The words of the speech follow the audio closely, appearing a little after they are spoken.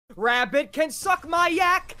Rabbit can suck my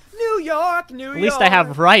yak. New York, New York. At least I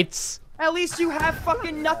have rights. At least you have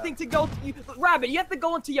fucking nothing to go to. Rabbit, you have to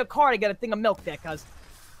go into your car to get a thing of milk there, cuz.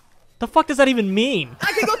 The fuck does that even mean?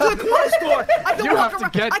 I can go to the corner store. I can You walk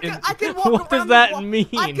have to around. get I can walk What does around that the mean?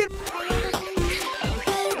 I can...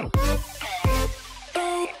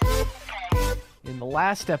 In the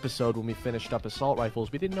last episode, when we finished up assault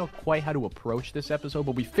rifles, we didn't know quite how to approach this episode,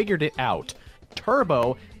 but we figured it out.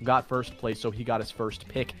 Turbo got first place, so he got his first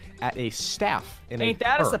pick at a staff in Ain't a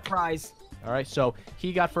that perk. a surprise? All right, so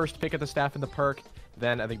he got first pick at the staff in the perk.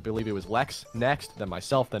 Then I believe it was Lex next, then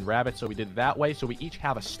myself, then Rabbit. So we did it that way. So we each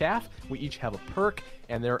have a staff, we each have a perk,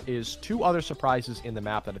 and there is 2 other surprises in the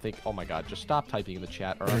map that I think. Oh my God! Just stop typing in the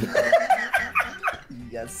chat. All right.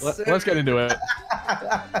 Yes. Let's get into it.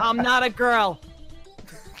 I'm not a girl.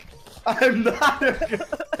 I'm not a...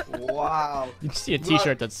 Wow. You see a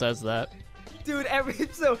T-shirt that says that. Dude,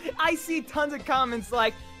 so I see tons of comments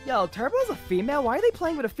like, yo, Turbo's a female? Why are they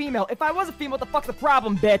playing with a female? If I was a female, what the fuck's the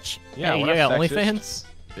problem, bitch? Yeah, Hey, we're you not got sexist. OnlyFans?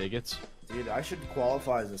 Bigots. Dude, I should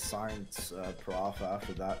qualify as a science prof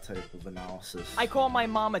after that type of analysis. I call my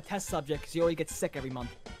mom a test subject because she always gets sick every month.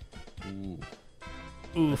 Ooh,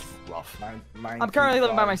 Oof. rough. I'm currently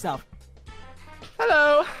living by myself.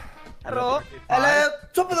 Hello. Hello. Hello.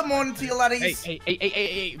 Top of the morning to you, laddies.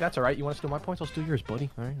 Hey. That's all right. You want to steal my points? I'll steal yours, buddy.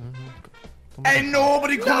 All right. Ain't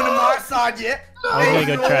nobody coming to my side yet. I'm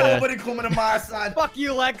gonna go try to- Nobody coming to my side. Fuck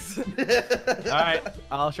you, Lex. All right.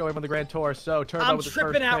 I'll show him on the Grand Tour. So, Turbo I'm with the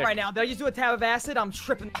tripping first out pick. right now. Did I just do a tab of acid? I'm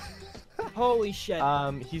tripping. Holy shit.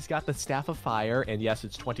 He's got the Staff of Fire, and yes,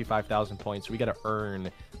 it's 25,000 points. So we got to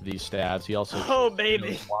earn these stabs. He also Oh,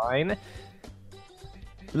 baby. wine.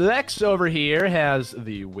 Lex over here has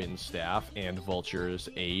the Wind Staff and Vulture's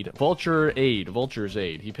Aid. Vulture's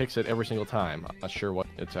Aid. He picks it every single time. I'm not sure what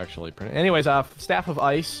it's actually pronounced. Anyways, Staff of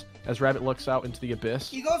Ice, as Rabbit looks out into the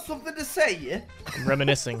abyss. You got something to say, yeah? I'm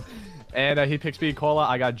reminiscing. And he picks Speed Cola.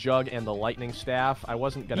 I got Jug and the Lightning Staff. I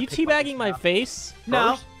wasn't gonna You pick teabagging my staff face?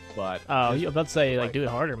 No. first, but Oh, you about to say, like, do it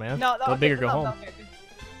harder, man. No, Go big or go home.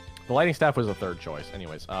 the Lightning Staff was the third choice.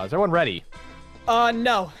 Anyways, is everyone ready?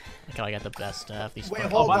 No. I think I got the best staff. These Wait,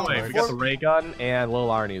 fucking hold By on. the way, we got the ray gun and little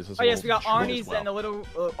Arnie's. Oh yes, we got Arnie's and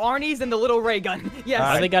the little ray gun. Yes.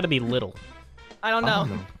 Why they gotta be little? I don't know.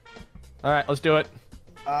 All right, let's do it.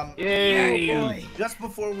 Yay! Oh, boy. Just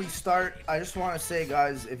before we start, I just want to say,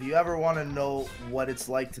 guys, if you ever want to know what it's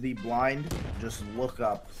like to be blind, just look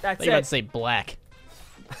up. That's I thought you were about to it. say black.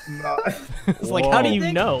 No. It's like, how do Whoa. you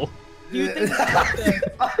Think- know? Do you think this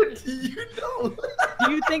How do you know?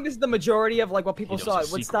 do you think this is the majority of like what people He knows saw a at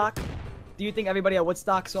secret. Woodstock? Do you think everybody at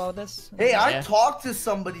Woodstock saw this? Hey, I Yeah. talked to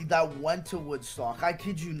somebody that went to Woodstock. I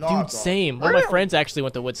kid you not. Dude, dog. same. One of my friends actually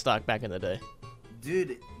went to Woodstock back in the day.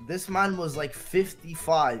 Dude, this man was like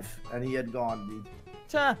 55 and he had gone, dude.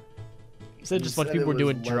 Huh. He said just a bunch of said people it were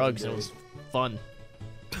doing was drugs and it was fun.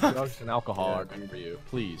 Drugs and alcohol Yeah, are good for you.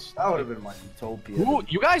 Please. That would have been my utopia. Ooh,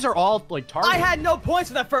 you guys are all like targeted. I had no points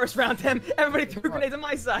for that first round, Tim. Everybody threw grenades on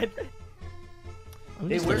my side. I'm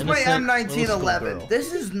Hey, just an where's my innocent little M1911? schoolgirl.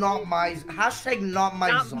 This is not my hashtag. Not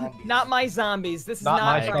my zombie. Not my zombies. This is Not not,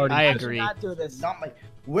 my right. starting I I should agree. not do this. Not my.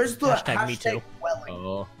 Where's the Hashtag hashtag, me too. Welling?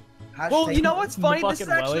 Oh. Well, you know Hashtag- what's funny? This is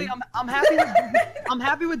fucking actually Welling? I'm happy with I'm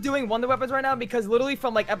happy with doing Wonder Weapons right now because literally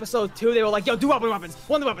from like episode 2 they were like, yo, do Wonder Weapons,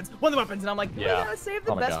 and I'm like, Yeah. we gotta save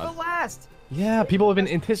the Oh my best God. for last. Yeah, people have been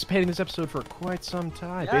anticipating this episode for quite some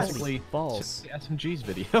time. Yes. Basically, Balls. since the SMG's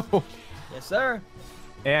video. Yes, sir.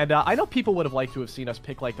 And I know people would have liked to have seen us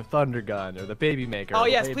pick like the Thunder Gun or the Baby Maker. Oh or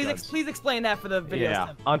the yes, Wave please Guns. please explain that for the videos. Yeah.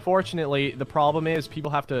 Tim. Unfortunately, the problem is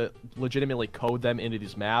people have to legitimately code them into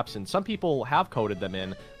these maps, and some people have coded them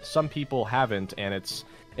in, some people haven't, and it's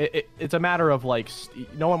a matter of like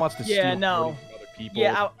no one wants to Yeah, steal no. coding from other people.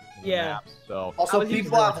 Yeah, in the yeah. maps, so Also, I was using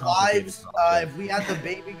people the have complicated lives. concept. If we had the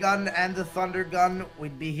baby gun and the thunder gun,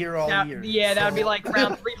 we'd be here all year. Yeah, that would be So- like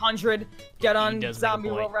round 300. Get He on does make a Zombie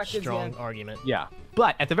point. World Records. Strong Yeah. argument. yeah.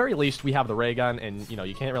 But at the very least, we have the ray gun, and you know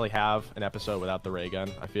you can't really have an episode without the ray gun.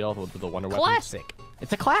 I feel with the Wonder Weapons. Classic.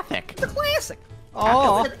 It's a classic. It's a classic.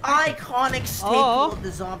 Oh. It's an iconic staple Oh. of the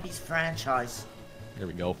Zombies franchise. There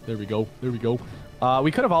we go. There we go. There we go.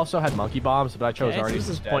 We could have also had monkey bombs, but I chose Okay, so Arnie's this is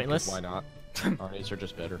instead, 'cause pointless. Why not? Arnie's are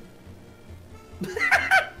just better.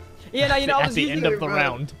 Yeah, no, you know, I At was the using end of the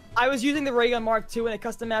round. I was using the Ray Gun Mark II in a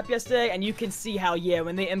custom map yesterday, and you can see how, yeah,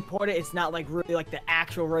 when they import it, it's not like really like the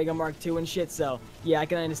actual Ray Gun Mark II and shit. So yeah, I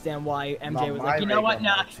can understand why MJ Not was my like, you know Ray what? Gun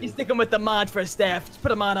Nah, Mark II. he's sticking with the mod for a staff. Just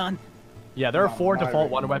put a mod on. Yeah, there are Not 4 my default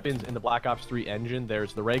ray wonder gun. weapons in the Black Ops 3 engine.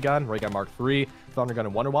 There's the ray gun Mark III, thunder gun,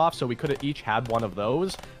 and wonder waff. So we could have each had one of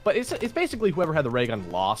those. But it's basically whoever had the ray gun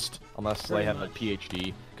lost, unless they had a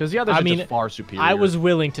PhD, because the others are just far superior. I was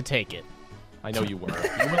willing to take it. I know you were.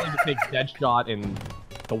 You're willing to take Deadshot and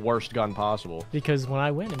the worst gun possible. Because when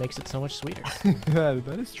I win, it makes it so much sweeter.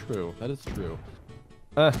 That is true. That is true.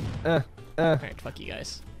 Alright, fuck you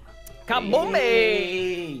guys. Kaboom!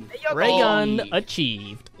 Hey. There you Ray go. gun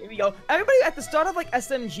achieved. Here we go. Everybody, at the start of like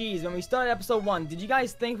SMGs, when we started episode 1, did you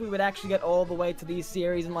guys think we would actually get all the way to these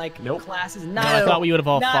series and like Nope. classes? No, I thought we would have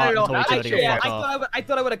all Not fought at all. and told each other to go fuck off. I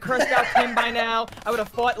thought I would have cursed out Tim by now. I would have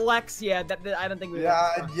fought Lex. Yeah, I don't think we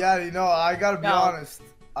would. Yeah, you know, I gotta be No. honest.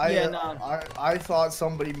 Yeah, I thought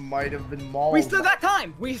somebody might have been mauled. We still got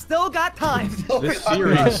time. We still got time. This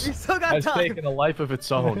series We still got has time. taken a life of its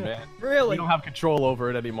own, man. Really? We don't have control over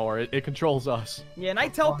it anymore. It controls us. Yeah, and I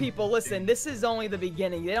tell people, listen, this is only the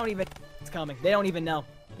beginning. They don't even it's coming. They don't even know.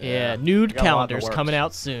 Yeah, nude We got a lot in the calendars works. coming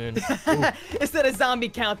out soon. Instead of zombie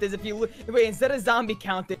counters, if you wait, instead of zombie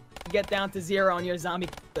counters, you get down to 0 on your zombie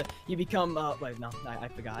counter, you become wait, no, I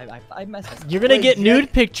forgot. I messed this up. You're gonna Wait, get yeah.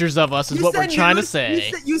 nude pictures of us, is You what we're said trying to nude?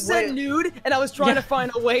 say. You said Wait. nude, and I was trying Yeah. to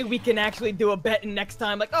find a way we can actually do a bet next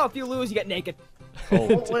time. Like, oh, if you lose, you get naked. Oh,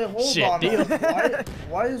 Wait, hold Shit, on. deal.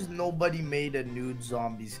 Why has nobody made a nude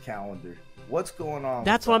zombies calendar? What's going on?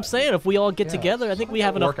 That's with what I'm that? saying. If we all get Yeah. together, I think we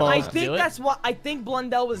have enough Working on I balls it. to think do it. that's what I think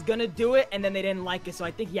Blundell was gonna do it, and then they didn't like it, so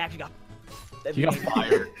I think he actually got. you got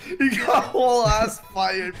fired. He got whole ass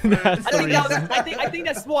fired. For it. That's I think, the reason. I think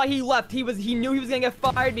that's why he left. He knew he was gonna get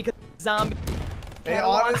fired because zombie. Hey,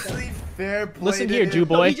 honestly, fair play. Listen to here, him. Jew No,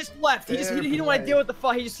 boy. he just left. He Fair didn't want to play. deal with the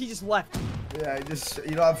fight. He just left. Yeah,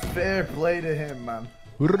 you know, fair play to him, man.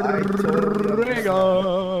 Ray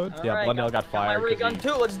gun. Yeah, Alright, Blundell got my fired ray 'cause gun he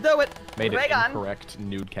too. Let's do it. made Ray an gun. incorrect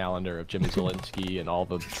nude calendar of Jimmy Zielinski and all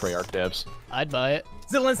the Treyarch devs. I'd buy it.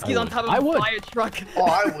 Zelensky's on top of I a would. fire truck. Oh,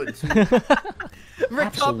 I would too.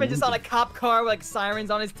 Rick Tuffman just on a cop car with like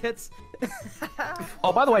sirens on his tits.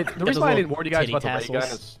 Oh, by the way, the reason why I didn't warn you guys titty about the ray gun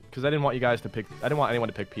tassels. is because I didn't want you guys to pick. I didn't want anyone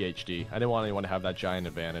to pick PhD. I didn't want anyone to have that giant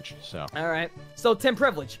advantage. So. All right. So Tim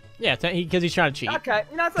Privilege. Yeah, because he's trying to cheat. Okay.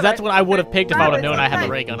 No, it's That's alright. what I would have picked if I would have known I had the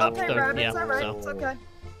Okay. ray gun up. Okay, So, Rabbit, yeah, it's alright. so. It's okay.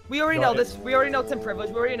 We already know this. We already know Tim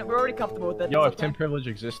Privilege. We're already comfortable with it. Yo, It's if Tim okay. Privilege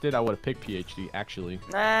existed, I would have picked PhD. Actually,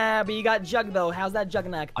 Nah, but you got Jug though. How's that Jug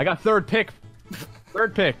neck? I got third pick.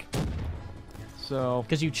 Third pick. So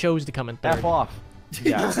Because you chose to come in F third. off.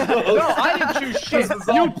 Yeah. No, I didn't choose shit.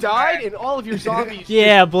 You died and all of your zombies.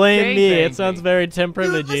 Yeah, blame Gang me. banged It sounds me. very Tim Dude,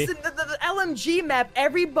 Privilege-y. listen, the LMG map,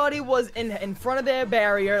 everybody was in front of their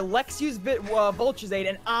barrier. Lex used Vulture's aid,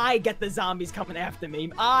 and I get the zombies coming after me.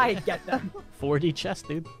 I get them. 4D chess,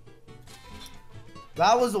 dude.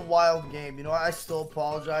 That was a wild game. You know what? I still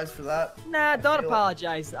apologize for that. Nah, don't feel-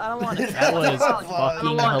 apologize. I don't want to. That was Fuck. fucking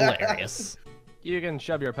hilarious. You can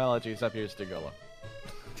shove your apologies up your Stigula.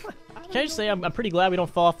 Can I just say, I'm pretty glad we don't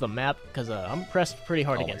fall off the map, because I'm pressed pretty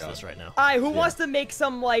hard Oh my against God. this right now. Alright, who wants to make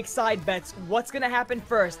some, like, side bets? What's gonna happen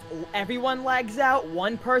first? Everyone lags out,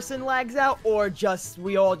 one person lags out, or just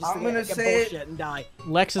we all just I'm gonna get say bullshit and die?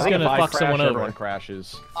 Lex is I think gonna if I fuck crash, someone everyone over.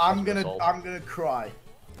 crashes. I'm as a result. gonna cry.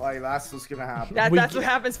 Like that's what's gonna happen. That's what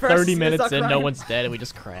happens first. 30 It's minutes not in, no crying. one's dead, and we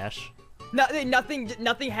just crash.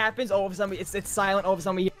 Nothing happens. All of a sudden, it's silent. All of a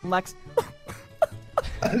sudden, we hear Lex.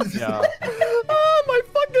 Yeah. Oh, my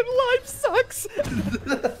fucking life sucks.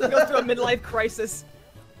 Go through a midlife crisis.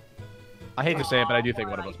 I hate to say it, but I do think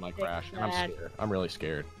one of us might crash. And I'm Bad. scared. I'm really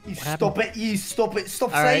scared. You happened? stop it! You stop it!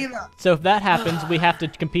 Stop All right. saying that! So if that happens, we have to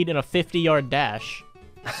compete in a 50-yard dash.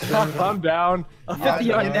 I'm down. A Yeah,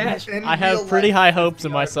 50-yard in- dash. in I have real pretty life, high hopes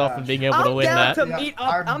in 50-yard myself in dash. being able to I'm win down that. to Yeah, meet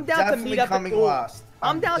up. I'm down to definitely meet up at coming Gould. last.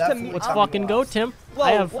 I'm down to definitely meet- Let's coming fucking go, last. Tim. Whoa,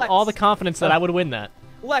 I have Lex. all the confidence that I would win that.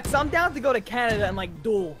 Lex, I'm down to go to Canada and like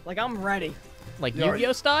duel. Like I'm ready. Like Yo,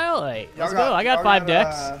 Yu-Gi-Oh style? Like, Y'all let's go. I got y'all 5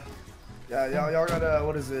 decks. Yeah, y'all got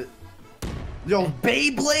what is it? Yo,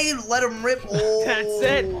 Beyblade, let him rip. Oh, That's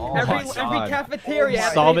it. Oh every my God. cafeteria. Oh has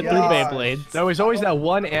my Solve it through God. Beyblades. There was always that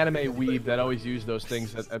one anime weeb that always used those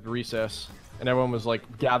things at recess, and everyone was like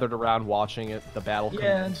gathered around watching it. The battle. Yeah,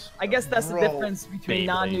 commence. I guess that's Bro, the difference between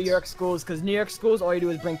non-New Beyblades. York schools, because New York schools, all you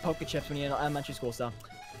do is bring poker chips when you're in elementary school, so.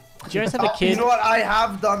 Do you guys have a You kid? know what? I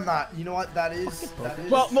have done that. You know what? That is.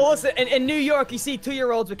 Well, Melissa, in New York, you see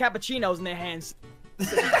 2-year-olds with cappuccinos in their hands.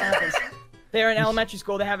 They're in elementary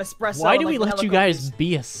school, they have espresso. Why and, do we like, let you vanilla guys cookies.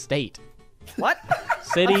 be a state? What?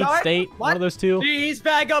 City, I'm sorry? state, one What? of those two? These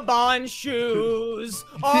vagabond shoes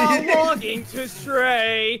are longing to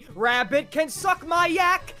stray. Rabbit can suck my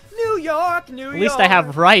yak. New York, New York. At least I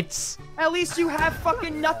have rights. At least you have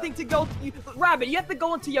fucking nothing to go. Rabbit, you have to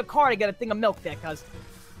go into your car to get a thing of milk there, cuz.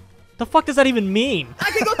 The fuck does that even mean? I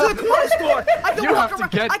can go to a corner store. I can You walk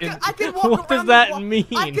have to around. get I can walk What around does the that block. mean?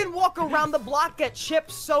 I can walk around the block, get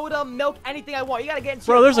chips, soda, milk, anything I want. You gotta get into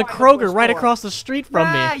Bro, your there's a car and go to Kroger right store. across the street from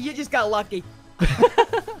Nah, me. you just got lucky.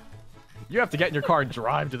 You have to get in your car and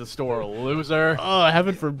drive to the store, loser. Oh,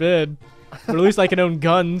 heaven forbid. But at least I can own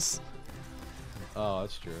guns. Oh,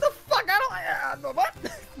 that's true. The fuck? I don't. What?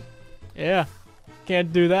 Yeah.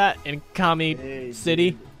 Can't do that in Commie Hey,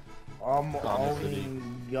 City. dude, I'm owning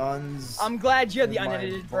guns. I'm glad you're the My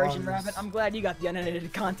unedited version, buns. Rabbit. I'm glad you got the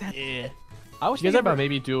unedited content. Yeah. I was You guys thinking about ever-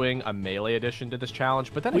 maybe doing a melee edition to this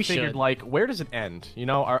challenge, but then We I figured, should. like, where does it end? You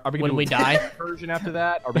know, are we gonna When do we a die? version after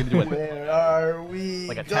that? Are we gonna do it? Where are we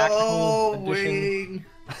Like a tactical going?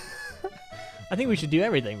 I think we should do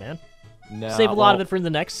everything, man. No. Save a lot of it for the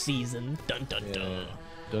next season. Dun dun Yeah. dun.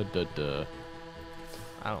 Duh, duh, duh.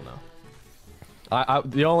 I don't know.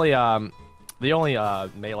 The only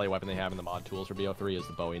melee weapon they have in the mod tools for BO3 is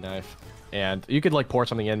the Bowie knife, and you could like pour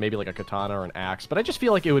something in, maybe like a katana or an axe. But I just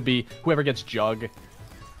feel like it would be whoever gets Jug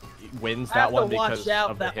wins I that have one to watch because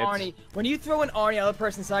out of the that hits. Arnie. When you throw an Arnie on the other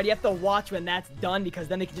person's side, you have to watch when that's done because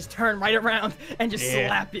then they can just turn right around and just Yeah.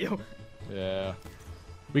 slap you. Yeah,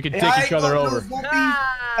 we could Hey, take I each other got over. those zombies,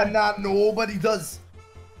 Ah! and not nobody does.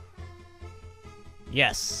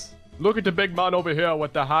 Yes. Look at the big man over here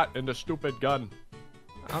with the hat and the stupid gun.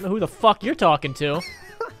 I don't know who the fuck you're talking to.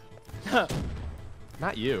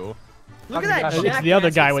 Not you. Look at Talking that about- It's jackass the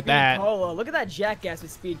other guy with Speed that. Cola. Look at that jackass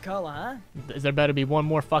with speed cola, huh? There better be one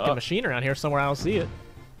more fucking Oh. machine around here somewhere I don't see it.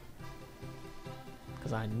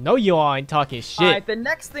 Because I know you all ain't talking shit. Alright, the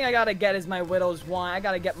next thing I gotta get is my Widow's Wine. I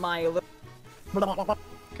gotta get my little...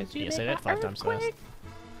 You say that 5 times fast.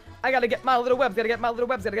 I gotta get my little webs, gotta get my little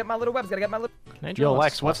webs, gotta get my little webs, gotta get my little... Can I Yo, draw a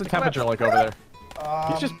Lex, what's the swastika? temperature like over there?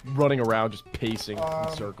 He's just Um, running around, just pacing in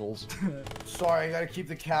um, circles. Sorry, I gotta keep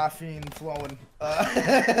the caffeine flowing.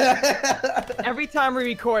 Every time we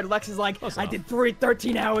record, Lex is like, I did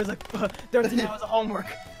 13 hours of 13 hours of homework.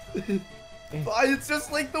 It's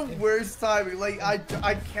just like the worst timing. Like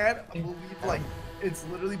I can't believe like it's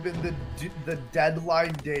literally been the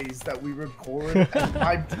deadline days that we record,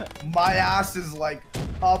 and my ass is like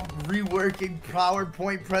up reworking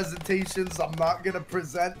PowerPoint presentations. I'm not gonna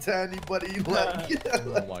present to anybody. Like, Oh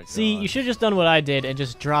my god. See, you should have just done what I did and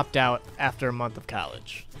just dropped out after a month of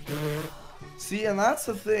college. see, and that's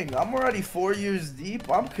the thing. I'm already 4 years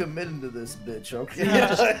deep. I'm committing to this bitch. Okay.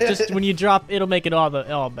 Just when you drop, it'll make it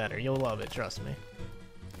all better. You'll love it, trust me.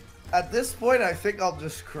 At this point, I think I'll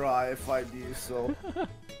just cry if I do so.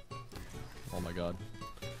 Oh my god.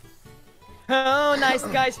 Oh, nice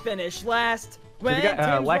guys finish last. When Have you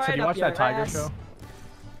got, Tim's Lex, right have you up watched your that Tiger ass. show?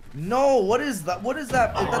 No, what is that? What is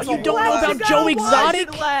that? That's you a don't whole know ass- about You Joe gotta watch Exotic?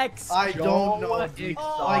 it, Lex. I don't know, Joe dude.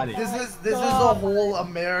 Exotic. Like this is a God. whole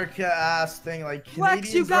America ass thing. Like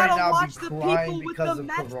Lex, you Canadians gotta right now watch be the crying people with because the of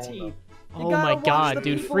meth Corona. teeth. You Oh gotta my watch god, the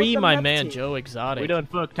dude, people free with the my meth man teeth. Joe Exotic. We done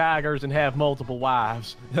fuck tigers and have multiple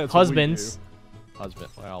wives. That's Husbands. What we do.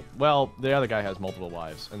 Husband. Well, the other guy has multiple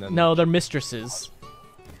wives, and then No, they're mistresses.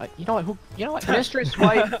 You know what? You know what? Mistress,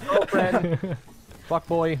 wife, girlfriend, fuck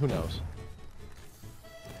boy. Who knows?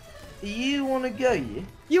 You wanna go, yeah?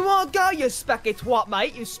 You won't go, you specky twat,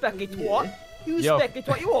 mate. You specky twat. You Yo. specky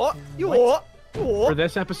twat. You what? You what? You For what?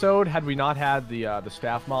 this episode, had we not had the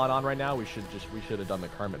staff mod on right now, we should have done the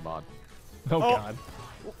Kermit mod. Oh, Oh. god.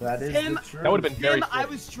 That is Tim, the truth. That would have been very. Tim, I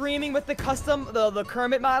cool. was streaming with the custom, the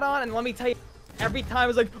Kermit mod on, and let me tell you, every time I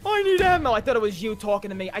was like, I need ammo. I thought it was you talking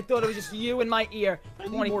to me. I thought it was just you in my ear,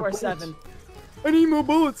 24/7. I need more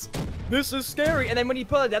bullets. This is scary. And then when you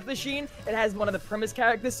pull out a death machine, it has one of the Primus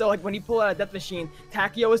characters. So like when you pull out a death machine,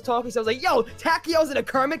 Takio was talking. So I was like, yo, Takio's in a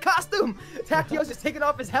Kermit costume. Takio's just taking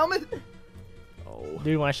off his helmet. Oh.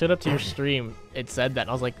 Dude, when I showed up to your stream, it said that, and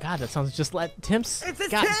I was like, God, that sounds just like Tim's. It's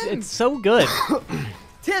God, Tim! it's so good.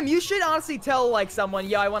 Tim, you should honestly tell like someone,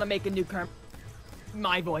 yo, I want to make a new Kermit.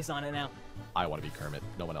 My voice on it now. I want to be Kermit.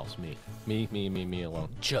 No one else. Me alone.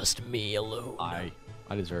 Just me alone. I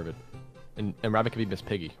deserve it. And Rabbit could be Miss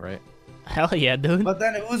Piggy, right? Hell yeah, dude. But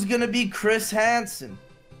then who's gonna be Chris Hansen?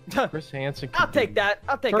 Chris Hansen. I'll take that.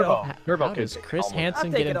 I'll take it Turbo. all. Turbo How kid. does Chris Almost. Hansen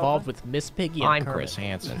I'll take get it involved over. with Miss Piggy and I'm Kermit? Chris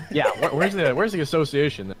Hansen. Yeah. Where's the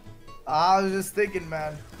association? I was just thinking,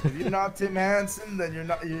 man. If you're not Tim Hansen, then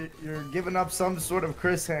you're giving up some sort of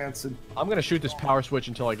Chris Hansen. I'm gonna shoot this power switch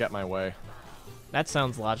until I get my way. That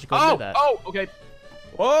sounds logical. Oh, Do that. okay.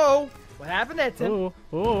 Whoa. What happened there, Tim? Ooh,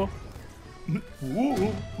 ooh. Woo,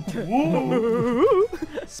 woo,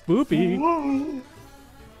 Spoopy. woo.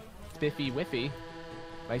 Spiffy whiffy.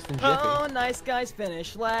 Nice and jiffy. Oh, nice guys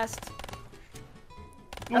finish last.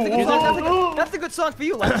 That's a good song. That's a good song for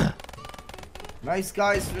you, Lex. Nice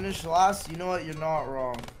guys finish last. You know what? You're not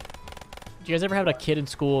wrong. Do you guys ever have a kid in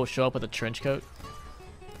school show up with a trench coat?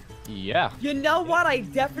 Yeah. You know what? I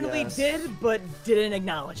definitely Yes. did, but didn't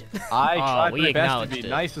acknowledge it. I tried we my best to acknowledged be it.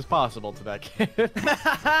 nice as possible to that kid.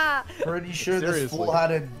 Pretty sure this Seriously. fool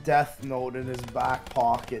had a death note in his back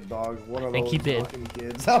pocket, dog. One of think those he did. fucking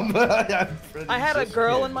kids. I'm pretty I had a sure.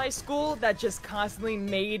 girl in my school that just constantly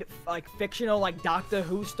made like fictional like Doctor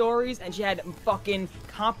Who stories, and she had fucking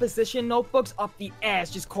composition notebooks up the ass,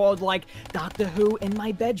 just called like Doctor Who in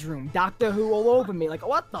my bedroom, Doctor Who all over me. Like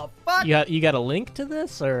what the fuck? You got a link to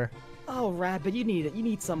this or? Oh, Rabbit, you need it. You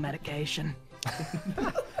need some medication.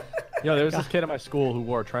 There was this kid at my school who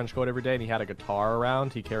wore a trench coat every day, and he had a guitar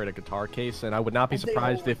around. He carried a guitar case, and I would not be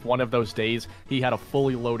surprised if one of those days he had a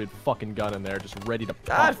fully loaded fucking gun in there, just ready to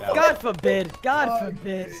pop out. God forbid. God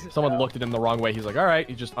forbid. Someone looked at him the wrong way. He's like, "All right."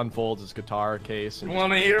 He just unfolds his guitar case. And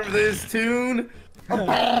Want to hear this tune?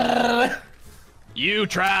 you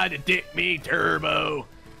tried to dick me, Turbo.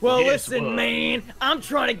 Well, Guess listen, what? man. I'm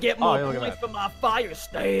trying to get more yeah, look at points that. for my fire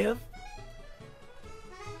staff.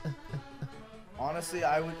 Honestly,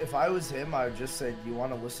 if I was him, I would just say, "You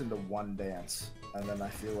want to listen to one dance?" And then I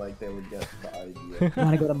feel like they would get the idea.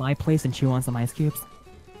 Want to go to my place and chew on some ice cubes?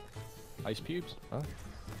 Ice pubes? Huh?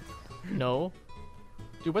 No.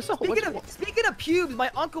 Dude, what's the Speaking of pubes, my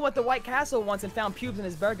uncle went to White Castle once and found pubes in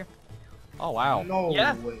his burger. Oh wow. No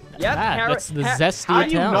Yeah. way. Yep, That's the zesty How do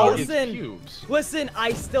you Italian. know know it's Listen. pubes? Listen,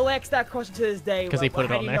 I still ask that question to this day. 'Cause they put it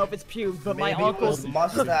how on do you there. know if it's pubes? But Maybe my it was uncle's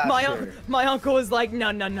mustache. my uncle was like,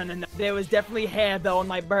 no. There was definitely hair though on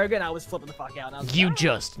my burger, and I was flipping the fuck out. And I was You like,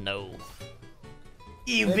 just know.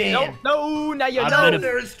 Even. no, now you I've know. been a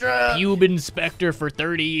pube inspector for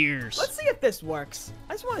 30 years. Let's see if this works.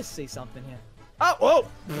 I just want to see something here. Oh, whoa.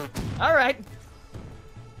 All right.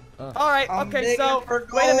 All right. I'm Okay. digging So for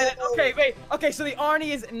wait a minute. gold. Okay. Wait. Okay. So the Arnie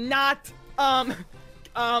is not Oh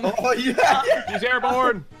yeah. He's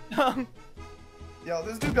airborne. Yo,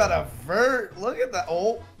 this dude got a vert. Look at that.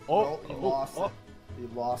 Oh. Oh, No, he oh, lost oh. it. He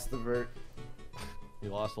lost the vert. He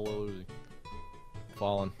lost a little Uzi.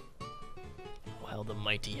 Fallen. While the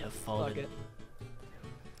mighty have Fuck fallen. it.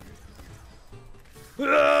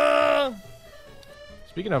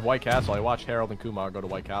 Speaking of White Castle, I watched Harold and Kumar go to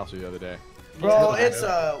White Castle the other day. Bro, it's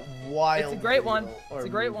a wild. It's a great one. video It's or a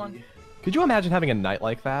great movie. one. Could you imagine having a night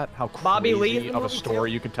like that? How crazy Bobby Lee in the of a movie, story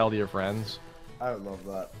too? you could tell to your friends. I would love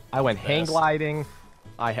that. I went hang Best. gliding.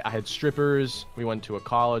 I had strippers. We went to a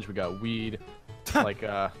college. We got weed.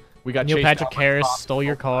 We got Neil chased Patrick out by Harris cops stole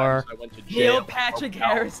your multiple car. times. I went to jail. Neil Patrick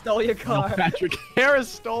Harris stole your car. Neil Patrick Harris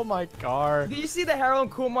stole my car. Did you see the Harold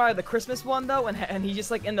and Kumar, the Christmas one though? And he's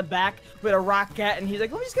just like in the back with a rock cat, and he's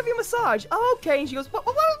like, "Let me just give you a massage." Oh, okay. And she goes, "What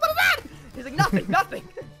is that?" He's like, "Nothing, nothing."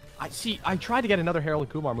 I tried to get another Harold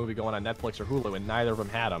and Kumar movie going on Netflix or Hulu, and neither of them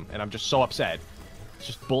had them, and I'm just so upset. It's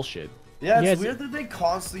just bullshit. Yeah, it's Yeah, it's- weird that they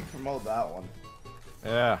constantly promote that one.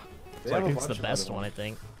 Yeah. They It's have like a It's the bunch of best other one, I ones.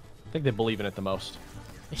 think. I think they believe in it the most.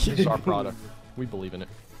 It's our product. We believe in it.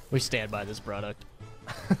 We stand by this product.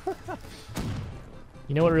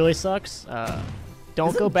 You know what really sucks?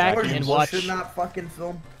 Don't go back George and Bush watch. in that fucking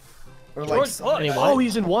film. Or George something Bush. like Oh,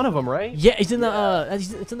 he's in one of them, right? Yeah, he's in the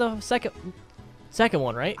it's in the second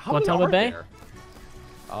one, right? How many Guantanamo are Bay. there?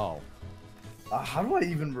 Oh. that. How do I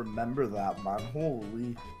even remember that, man?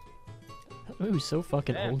 Holy. Ooh, so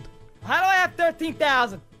fucking Damn. old. How do I have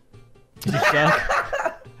 13,000? Did you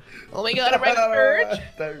suck? Oh my God, I'm right Urge.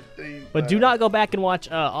 13. But do not go back and watch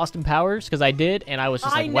Austin Powers, because I did, and I was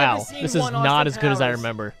just I like, never wow, seen this is one not Austin as good as I Powers.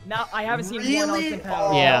 remember. No, I haven't seen one Really? Austin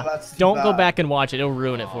Powers. Oh, Yeah, that's too don't go bad. back and watch it. It'll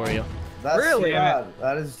ruin it for you. That's Really? too bad.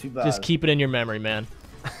 That is too bad. Just keep it in your memory, man.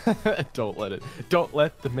 Don't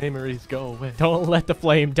let the memories go away. Don't let the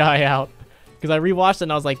flame die out. Because I rewatched it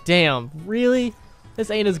and I was like, damn, really? This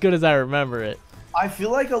ain't as good as I remember it. I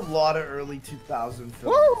feel like a lot of early 2000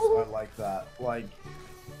 films are like that. Like,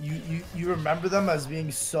 you remember them as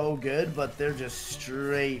being so good, but they're just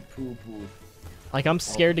straight poo-poo. Like, I'm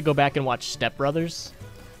scared to go back and watch Step Brothers.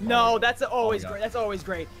 No, that's always God. great. That's always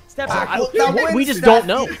great. Steps Ah, are well, that We wins just that. don't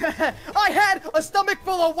know. I had a stomach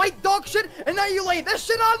full of white dog shit, and now you lay this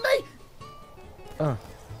shit on me?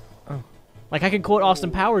 Like, I can quote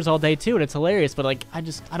Austin Powers all day, too, and it's hilarious, but, like, I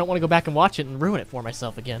don't want to go back and watch it and ruin it for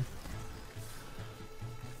myself again.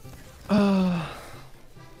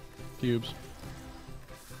 Cubes.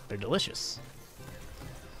 They're delicious.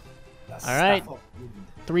 That's All right. stuff.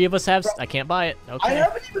 3 of us have... I can't buy it. I Okay.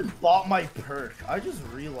 haven't even bought my perk. I just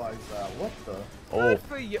realized that. What the? Oh. Good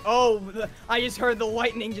for you. Oh, I just heard the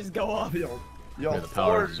lightning just go off. Yo, May the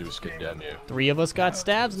power of Thor Zeus came condemn you. 3 of us got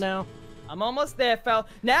stabs now. I'm almost there, fell.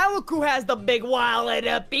 Now look who has the big wallet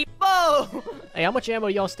of people. Hey, how much ammo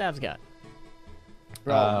y'all stabs got?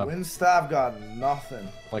 Bro, Windstaff got nothing.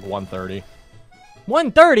 Like 130.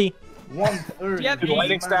 130. 130. Do you have Dude, 80?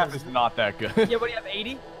 lightning staff is not that good. Yeah, what do you have,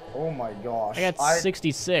 80? Oh my gosh. I got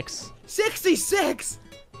 66. 66!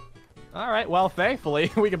 All right, well,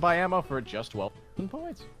 thankfully, we can buy ammo for just 12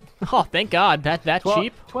 points. Oh, thank God. That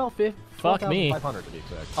cheap? 12, Fuck me. 500 to be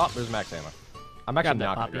exact. Oh, there's max ammo. I'm actually Grab that,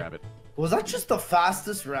 not going Poppy. to grab it. Was that just the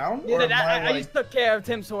fastest round? Yeah, Or am I like, just took care of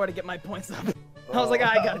Tim's sword to get my points up. I was like,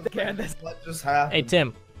 I gotta take care of this. What just happened? Hey,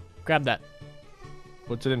 Tim. Grab that.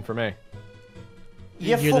 What's it in for me?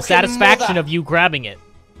 You're the fucking satisfaction mother. of you grabbing it.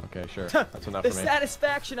 Okay, sure. That's enough The for me.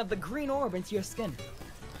 satisfaction of the green orb into your skin.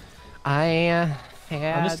 I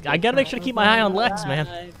gotta make sure to keep my eye on Lex,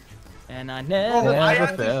 man. And I Oh, never. I Never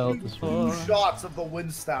have felt to this shoot 2 shots of the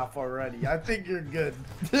Windstaff already. I think you're good.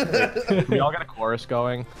 We all got a chorus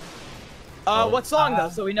going. What song though?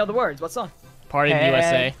 So we know the words. What song? Party in the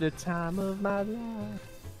USA. The time of my life.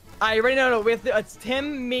 I already know. It's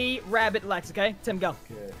Tim, me, Rabbit, Lex. Okay, Tim, go.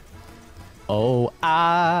 Okay. Oh,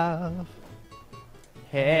 I've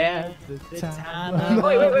had the time of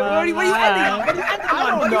Wait, what my are you ending on? life. What are you ending I on?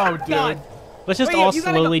 don't What are you know, ending on? dude. Let's just Wait, all you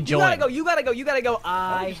gotta slowly go. join. You gotta go.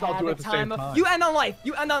 I just all had do the it at the same time of. time? You end on life.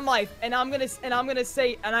 You end on life, and I'm gonna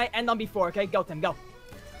say, and I end on before. Okay, go, Tim, go.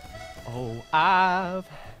 Oh, I've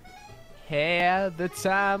had the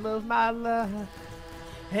time of my life.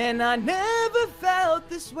 And I never felt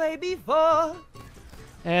this way before.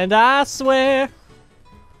 And I swear,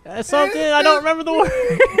 something I don't remember the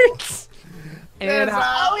words. And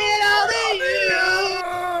I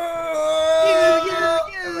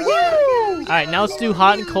All right, now let's do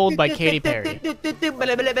 "Hot and Cold" by Katy Perry. Dirty Yes,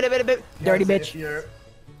 bitch. if you're-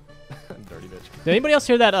 dirty bitch. Did anybody else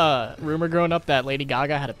hear that rumor growing up that Lady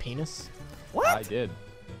Gaga had a penis? What? I did.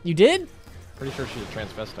 You did? Pretty sure she's a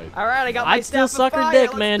transvestite. All right, I got my I'd still staff of suck her fire, dick,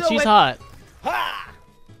 let's man. do She's it. hot. Ha!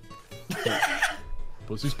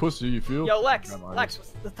 Pussy's pussy, you feel? Yo, Lex,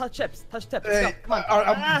 touch tips, touch tips. Let's Hey, go. Come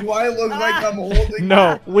on. do I look like I'm holding?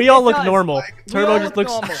 No, we all It look does. normal. We all Turbo look just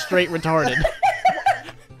looks normal. straight retarded.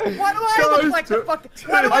 Why do I look like the fucking?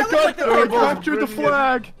 Why do I look like the I TikTok? captured the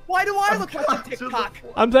flag. Why do I look like the TikTok?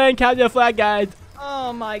 I'm saying count your flag, guys.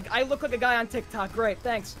 Oh my! I look like a guy on TikTok. Great,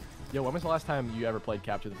 thanks. Yo, when was the last time you ever played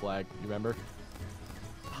Capture the Flag? You remember?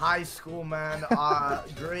 High school, man.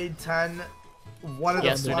 Grade 10. One of the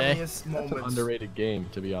Yesterday. funniest It's an moments. underrated game,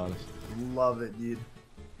 to be honest. Love it, dude.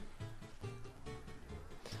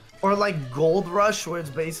 Or like Gold Rush, where it's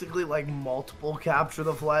basically like multiple capture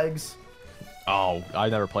the flags. Oh, I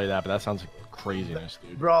never played that, but that sounds like craziness,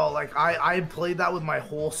 dude. Bro, like I played that with my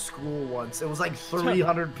whole school once. It was like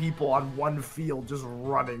 300 people on one field just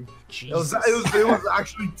running. It was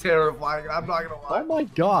actually terrifying. I'm not gonna lie. Oh my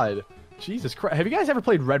god. Jesus Christ. Have you guys ever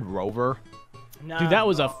played Red Rover? No. Dude, that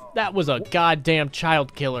was a goddamn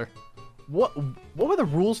child killer. What were the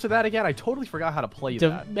rules to that again? I totally forgot how to play To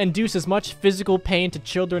that. induce as much physical pain to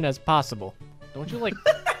children as possible. Don't you like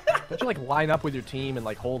line up with your team and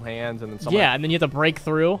like hold hands and then someone Yeah, and then you have to break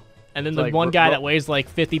through. And then the Like, one guy ro- that weighs like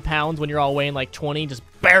 50 pounds when you're all weighing like 20 just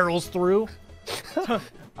barrels through.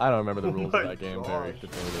 I don't remember the rules my of that game very gosh.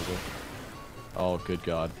 definitively. Oh, good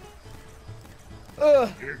god. Ugh.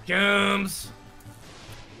 Here comes.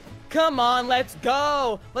 Come on, let's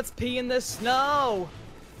go. Let's pee in the snow.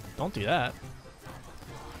 Don't do that.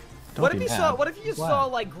 What if you saw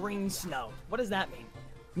like green snow? What does that mean?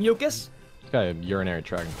 Mucus? This guy had a urinary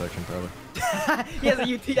tract infection, probably. He has a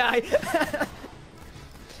UTI.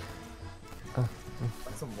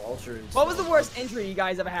 Some vultures. What was the worst injury you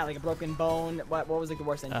guys ever had? Like a broken bone? What was like the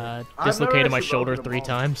worst injury? I've Dislocated never my actually shoulder broken a 3 bone.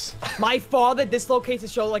 times. My father dislocates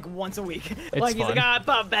his shoulder like once a week. Like he's fun. like,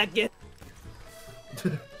 pop back in. So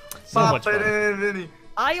much Pop it fun. in, Vinny.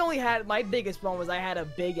 I only had my biggest one was I had a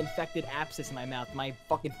big infected abscess in my mouth. My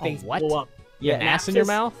fucking face what? blew up. You had an ass in your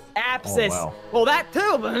mouth? Abscess. Oh, wow. Well, that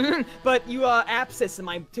too, but you abscess in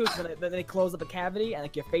my tooth when they close up a cavity and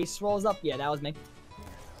like your face swells up. Yeah, that was me.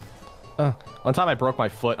 One time I broke my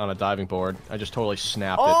foot on a diving board. I just totally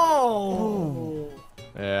snapped Oh. it.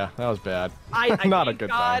 Yeah, that was bad. I Not a thank good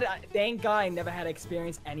God, time. Thank God I never had to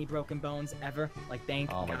experience any broken bones ever. Like,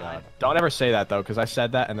 thank Oh my God. god. Don't ever say that though, because I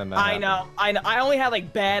said that and then that I happened. know. I only had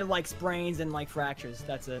like bad like sprains and like fractures.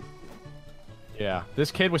 That's it. Yeah,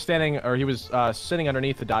 this kid was standing, or he was sitting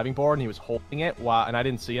underneath the diving board, and he was holding it, and I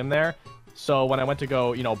didn't see him there. So when I went to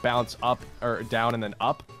go, bounce up or down and then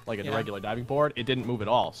up, like a Yeah. regular diving board, it didn't move at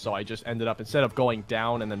all. So I just ended up, instead of going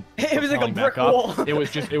down and then It was like a propelling brick back up, wall. it was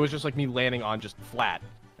just like me landing on just flat,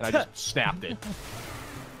 and I just snapped it.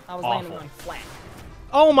 I was landing Awful. on flat.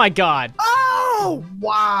 Oh my god. Oh!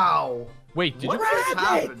 Wow. Wait, did What you? just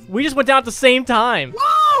happened? We just went down at the same time.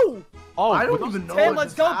 Whoa! Oh, I were don't those, even know. Tim, what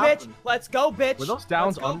let's just go, happened. bitch. Let's go, bitch. were those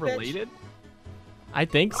downs Let's go, bitch. unrelated? I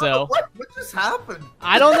think so. What just happened?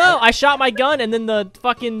 I don't know. I shot my gun and then the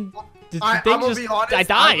fucking thing I'm gonna just. be honest, I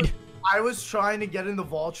died. I was trying to get in the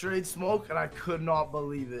vault trade smoke and I could not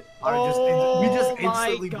believe it. We Oh just my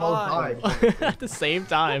instantly both God. died. At the same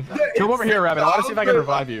time. Come over here, Rabbit. I want to see if I can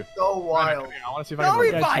revive you. So wild. I want to see if I No, can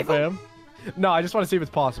revive Got you, Revive him. fam. No, I just want to see if it's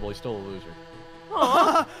possible. He's still a loser.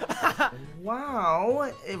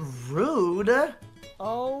 Wow, rude.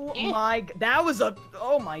 Oh my, that was a,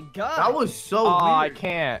 oh my God. That was so Oh, I weird.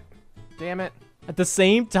 can't. Damn it. At the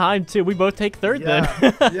same time too. We both take third Yeah,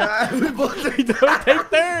 then. yeah, we both We both take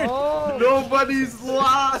third. Oh, Nobody's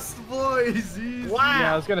lost, boys. Easy. wow.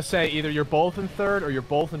 Yeah, I was gonna say either you're both in third or you're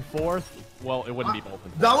both in fourth. Well, it wouldn't be both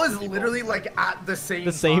in fourth. That was literally like at the same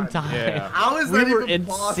The same time. Yeah. How is We that were even in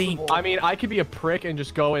sync. possible? I mean, I could be a prick and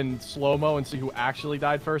just go in slow-mo and see who actually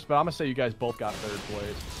died first, but I'm gonna say you guys both got third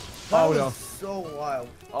place. That Oh, was no. so wild.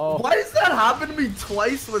 Oh. Why does that happen to me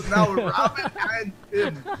twice with now Rabbit and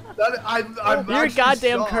Tim? I'm You're a actually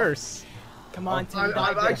goddamn shocked. curse. Come on, Tim. I'm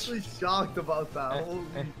die, bitch. actually shocked about that.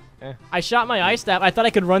 Holy- I shot my ice staff. I thought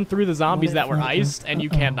I could run through the zombies that were iced, and you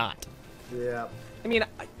cannot. Yeah. I mean,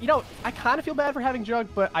 you know, I kind of feel bad for having Jug,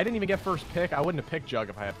 but I didn't even get first pick. I wouldn't have picked Jug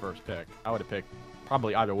if I had first pick. I would have picked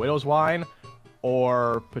probably either Widow's Wine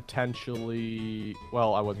or potentially...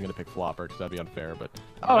 Well, I wasn't going to pick Flopper because that'd be unfair, but...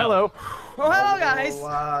 Oh, hello. Oh, hello, guys. Oh,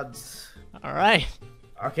 lads. All right.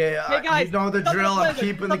 Okay, Hey, guys, you know the something drill. to play I'm with,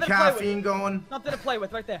 keeping the something to play with. caffeine going. Something to play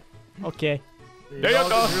with right there. Okay. You There you know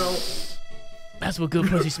go. the drill. That's what good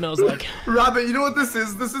pussy smells like. Rabbit, you know what this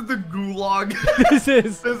is? This is the gulag. This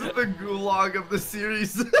is. This is the gulag of the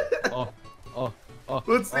series. Oh.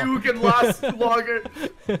 Let's see who can last longer.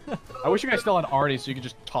 I wish you guys still had Arnie so you could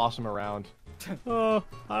just toss him around. Oh,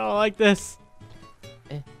 I don't like this.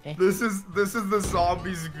 This is the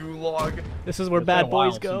zombies gulag. This is where It's been bad a while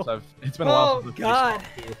boys go. since It's been a while Oh, since I've God.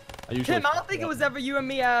 faced off. I usually Tim, I don't think it was ever you and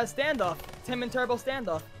me standoff. Tim and Turbo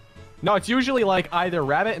standoff. No, it's usually like either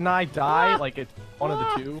Rabbit and I die, like it's one of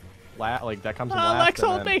the two. Like that comes in last. Lex, and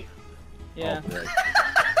hold then- me. Yeah.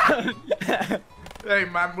 Oh, boy. Hey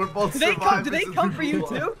man, we're both Do they survivors. come? Do they of come the for you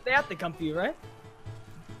gulag. too? They have to come for you, right?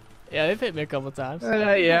 Yeah, they've hit me a couple times.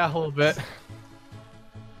 Yeah, a little bit.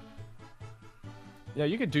 Yeah,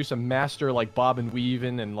 you could do some master like bob and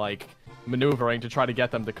weaving and like maneuvering to try to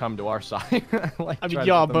get them to come to our side. Like, I mean, try to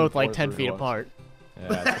y'all get them both to like force 10 who feet wants. apart.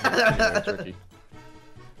 Yeah, it's really tricky.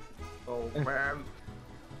 Oh man.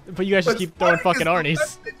 But you guys just What's keep throwing funny fucking is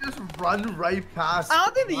Arnie's. They just run right past. I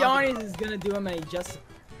don't think the Rabbit. Yarnies is gonna do him any justice.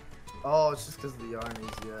 Oh, it's just because of the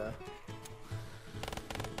Yarnies, yeah.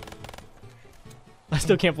 I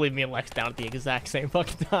still can't believe me and Lex down at the exact same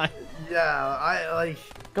fucking time. Yeah, I like.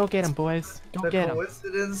 Go get him, boys. Go The get him.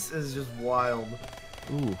 coincidence is just wild.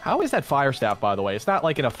 Ooh, how is that fire staff, by the way? It's not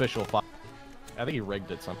like an official fire. I think he rigged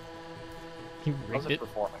it some. He How's rigged it it.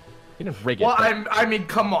 performing? He didn't rig it. Well, but- I mean,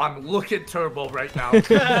 come on, look at Turbo right now.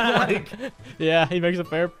 like, Yeah, he makes a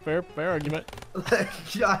fair argument.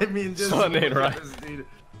 yeah, I mean, just Son ain't look at right. this dude.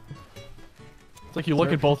 It's like you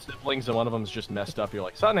look at both siblings and one of them's just messed up. You're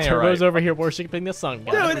like, son ain't Turbo's right. over here worshiping the sun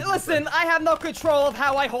god. Dude, listen, I have no control of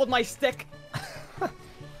how I hold my stick.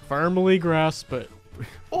 Firmly grasp it.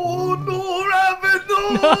 Oh no, Rabbit,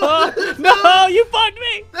 no! No, you fucked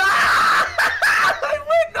me! I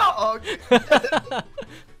win, no!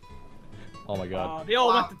 Oh my god. Oh, they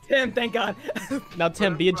all went to Tim, thank God. Now,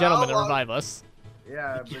 Tim, be a gentleman and revive us.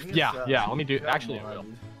 Yeah, bring us Yeah, up. yeah. Let me do. Come Actually, I on. will.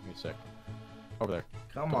 Give me a sec. Over there.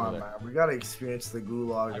 Come Over on, there. man. We gotta experience the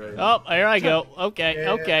gulag right now. Oh, here I go. Okay,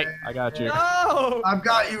 okay. I got you. No! I've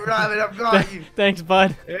got you, Rabbit. I've got you. Thanks,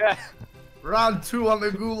 bud. Yeah. Round 2 on the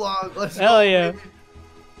gulag. Let's Hell go, yeah. baby.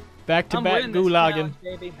 Back to I'm back winning this gulagging. challenge,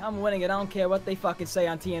 baby. I'm winning it. I don't care what they fucking say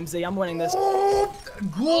on TMZ. I'm winning this. Oh,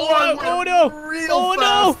 gulag Oh, went no. real Oh,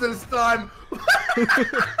 no. fast this time.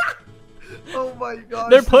 Oh my gosh.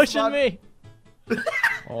 They're this pushing map- me.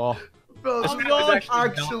 Oh, Bro, This this map is is actually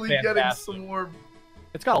actually not getting fantastic. swarmed.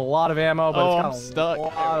 it's got a lot of ammo, but Oh, I'm it's stuck.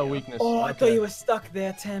 got a lot of weakness. Oh, I thought you were stuck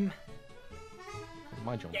there, Tim.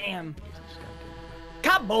 My jump. Damn.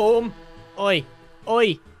 Kaboom! Oi.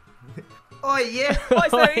 Oi. Oh yeah. Oi,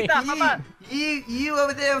 señorita, mamá. You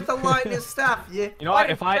over there with the lightning stuff, yeah? You know what?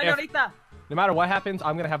 If Señorita. no matter what happens,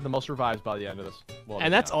 I'm gonna have the most revives by the end of this. Well,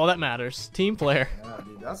 And that's all that matters. Team player. Yeah,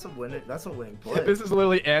 dude, that's a winner. That's a winning play. This is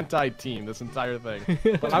literally anti-team. This entire thing.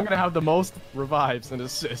 But I'm gonna have the most revives and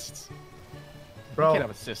assists. You Bro, can't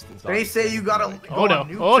have assists in they zombies. say you gotta go Oh, no.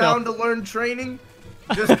 on Oh, no. Nuketown to learn training.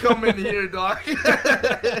 Just come in here, dog.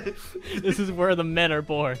 This is where the men are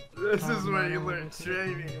born. This is where you learn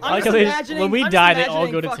training. I'm like just how they- imagining, when we I'm die, just they all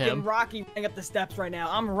imagining go to fucking Tim. Rocky running up the steps right now.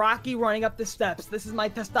 I'm Rocky running up the steps. This is my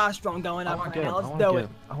testosterone going I up want right to get him. now. Let's do it.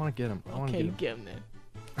 I want to get him. I want to Okay, get you him. get him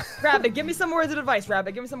then. Rabbit, give me some words of advice.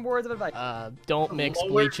 Rabbit, give me some words of advice. Don't mix Lower-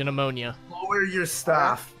 bleach and ammonia. Lower your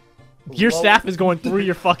staff. Your Lower- staff is going through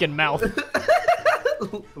your fucking mouth.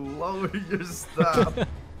 Lower your staff.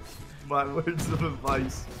 My words of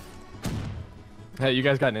advice. Hey, you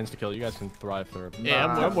guys got an insta kill. You guys can thrive through it. Yeah,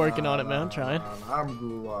 I'm working on it, man. I'm trying. I'm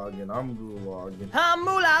gulagging. I'm gulagging.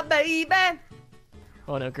 Hamula, baby.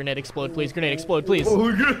 Oh no, grenade explode, please. Grenade explode, please.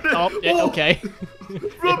 Oh, good. Oh, yeah, okay.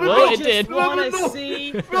 Robin, Well, no. it did. Just wanna Robin, no.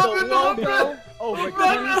 see the Robin, no, logo over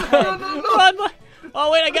Run, Tim's no, head. no. Run!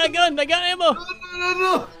 Oh wait, I got a gun. I got ammo.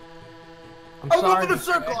 No. I'm I'm sorry. going for the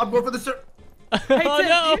circle. I'm going for the circle. Hey, Oh Tim,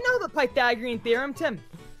 no! do you know the Pythagorean theorem, Tim?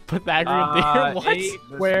 Pythagorean theorem. What? A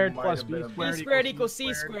squared might plus have b been a- B squared squared equals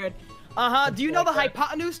C squared. Do you know the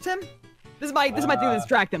hypotenuse, Tim? This is my thing to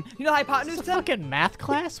distract him. You know the hypotenuse, Is this Tim? fucking math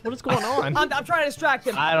class? What is going on? I'm trying to distract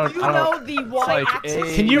him. I don't- Do you I know don't- the like y-axis?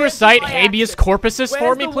 a- Can you Where's the recite y-axis? habeas corpuses for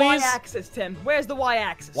Where's me, the please? y-axis, Tim? Where's the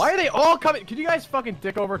y-axis? Why are they all coming? Can you guys fucking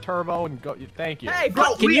dick over turbo and go? Thank you. Hey, Bro,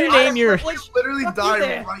 fuck Can you I name have your- privilege. Literally Fuck you died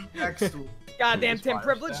there. right next to him. Goddamn This Tim fire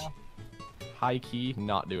privilege. staff. High key,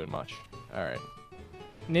 not doing much. All right.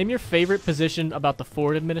 Name your favorite position about the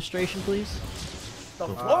Ford administration, please. The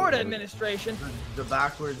Florida administration. The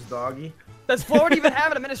backwards doggy. Does Florida even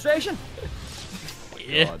have an administration?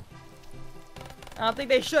 Yeah. God, I don't think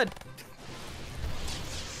they should.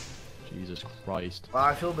 Jesus Christ.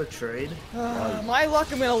 I feel betrayed. My luck,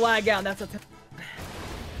 I'm gonna lag out. That's a.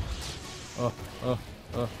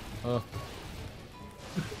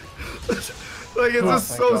 Like it's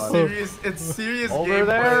just my so God. serious. It's serious. Over gameplay.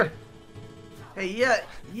 there. Hey, yeah,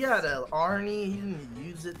 Arnie. He didn't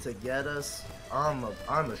use it to get us. I'm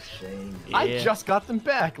ashamed. I Yeah. just got them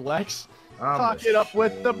back, Lex. I'm Talk it up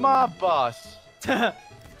with the ashamed. mob boss.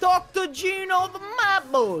 Dr. Gino the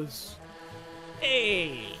Mabos.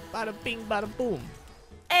 Hey, bada bing, bada boom.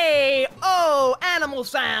 Hey, oh, animal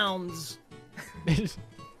sounds.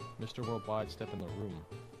 Mr. Worldwide, step in the room,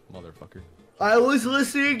 motherfucker. I was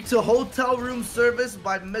listening to Hotel Room Service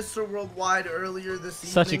by Mr. Worldwide earlier this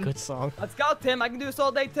evening. Such a good song. Let's go, Tim. I can do this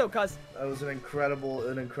all day too, cuz. That was an incredible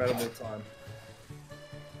time.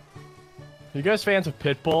 You guys fans of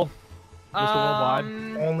Pitbull? Mr. Worldwide?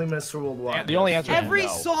 Only Mr. Worldwide. The only answer is Every no.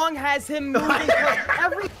 song has him moving.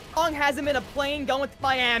 Every song has him in a plane going to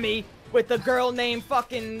Miami with a girl named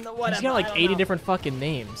fucking whatever. He's got I like don't 80 know. different fucking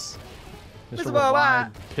names. Mr. Mr.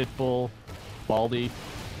 Worldwide, Pitbull, Baldy.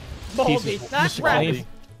 Baldy. Pieces- That's Mr. right. Baldy.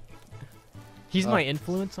 He's my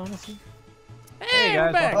influence, honestly. Hey, we're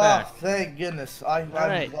guys, back. welcome Oh, thank goodness. I'm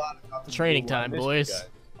right. glad I got to Training do one. time, Missed you boys.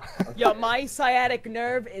 guys. Yo, my sciatic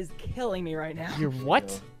nerve is killing me right now. You're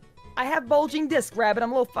what? I have bulging disc, Rabbit.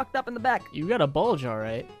 I'm a little fucked up in the back. You got a bulge, all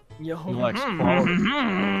right. Yo, Lex, This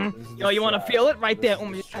is yo, you the want to shot. feel it right there?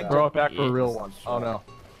 This is the shot. Throw it back for a Yeah. real one. Oh no.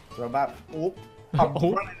 Throw it back. Oh, I'm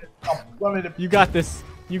Oh. running it. I'm running it. You got this.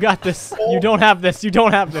 You got this. You don't have this. You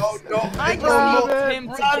don't have this. Oh, no. I no, just no. need him to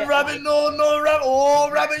Run, get Rabbit, no, Rabbit. Oh,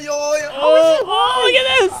 Rabbit, yo. Oh, look at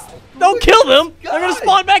this. Don't kill them. They're gonna God.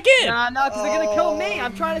 spawn back in. Nah, no, because they're gonna kill me.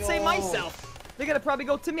 I'm trying to save no. myself. They're gonna probably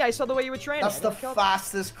go to me. I saw the way you were training. That's the They killed-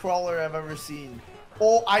 fastest crawler I've ever seen.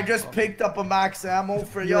 Oh, I just picked up a max ammo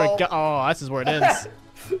for You're y'all. a oh, this is where it ends.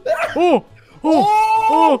 Oh, oh,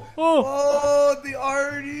 Oh! oh, oh. Oh, the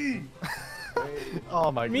Arnie.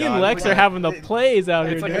 Oh my god. Me and Lex are like- having the plays out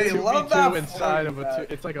here, It's like dude. a Hey, love 2v2 that inside for of you, a man.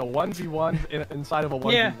 two. It's like a 1v1 inside of a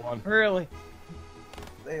 1v1. Yeah, really.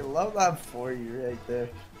 They love that for you right there.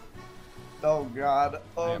 Oh god.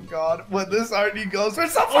 Oh am- god. When this Arnie goes for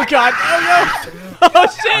something. Oh god. Oh no. Oh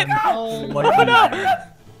shit. Oh, Oh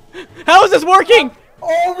no. How is this working?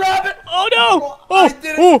 Oh, Rabbit. Oh no. I Oh,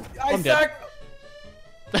 did oh. it. I I'm dead.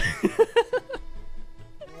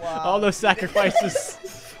 Wow. All those sacrifices.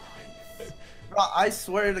 Bro, I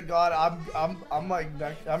swear to God, I'm like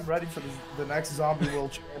I'm ready for the next Zombie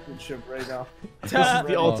World Championship right now. This is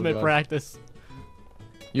the ultimate God. practice.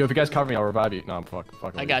 Yo, if you guys cover me, I'll revive you. No, I'm fucking.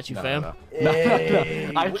 I got you, no, fam. No,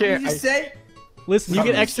 Hey, I what can't- did you say? Listen, you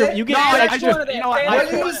get extra. You get No, I extra. just- You know what? Stay in I that What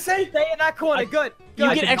did you corner. say? Stay in that corner. Good. You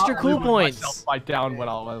Good. get extra cool points. Myself fight down when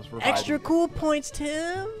I was reviving. Extra cool points,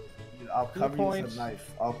 Tim. Dude, I'll cover you with points. a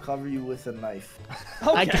knife. I'll cover you with a knife.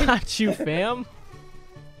 I Okay. got you, fam.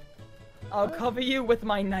 I'll cover you with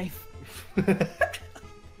my knife.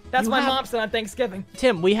 That's You my have- mom said on Thanksgiving.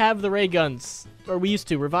 Tim, we have the ray guns, or we used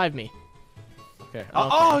to. Revive me. Okay. Oh,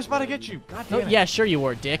 I was about to get you. God Oh, damn it. yeah, sure you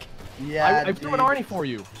were, Dick. Yeah, I threw an Arnie for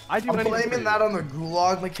you. I do I'm anything for blaming you. that on the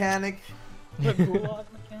gulag mechanic. The gulag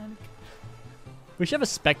mechanic. We should have a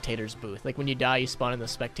spectators booth. Like when you die, you spawn in the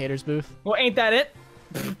spectators booth. Well, ain't that it?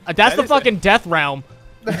 That's That the is fucking death realm.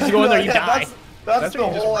 You just go in there, you die. That's the where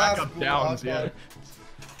you just whole rack ass up downs, gulag, yeah. man.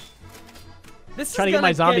 This Trying to is get my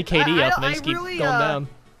gonna zombie KD up and I they just keep really, going down.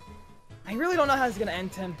 I really don't know how this is gonna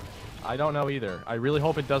end, Tim. I don't know either. I really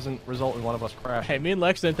hope it doesn't result in one of us crashing. Hey, me and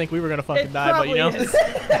Lex didn't think we were gonna fucking It die, but you know,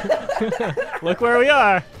 probably is. look where we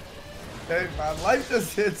are. Hey man, life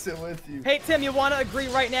just hits it with you. Hey Tim, you want to agree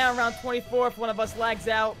right now, round 24, if one of us lags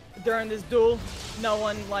out during this duel, no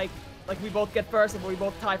one like we both get first, and we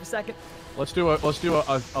both tie for second. Let's do a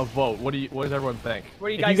vote. What does everyone think? What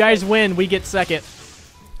do you If guys? you guys think? win, we get second.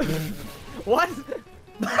 What?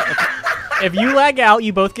 If you lag out,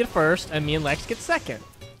 you both get first, and me and Lex get second.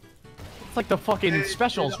 It's like the fucking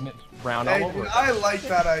specials round all Hey, over. dude, I like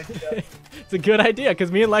that idea. It's a good idea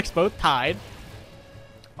because me and Lex both tied.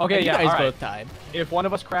 Okay, and yeah, you guys all right. both tied. If one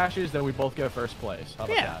of us crashes, then we both get first place. How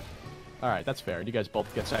about Yeah. that? All right, that's fair. You guys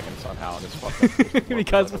both get second somehow in this fucking.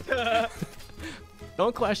 Because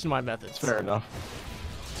don't question my methods. Fair enough.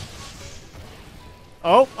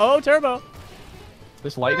 Oh, turbo.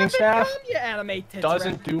 This lightning staff You animate tits,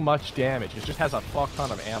 doesn't Ren. do much damage. It just has a fuck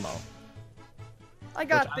ton of ammo. I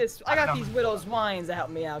got Which this. I got these widow's wines to help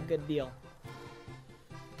me out. Good deal.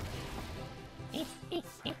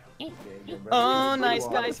 Oh, nice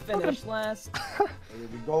guys finished last. Here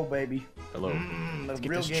we go, baby. Hello. The get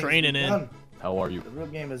real this game has training in. begun. How are you? The real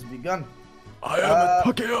game has begun. I am a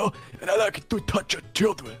Pokeo, and I like to touch your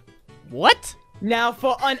children. What? Now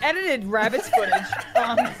for unedited rabbits footage,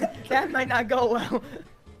 that might not go well.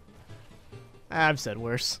 I've said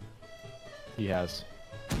worse. He has.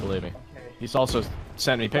 Believe me. He's also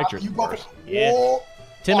sent me pictures. You of go. course. Yeah. Whoa.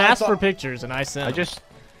 Tim Oh, I asked for thought- pictures, and I sent. I just,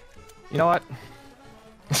 you know what?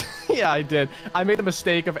 Yeah, I did. I made the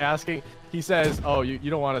mistake of asking. He says, "Oh, you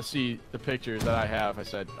don't want to see the pictures that I have." I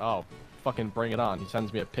said, "Oh, fucking bring it on." He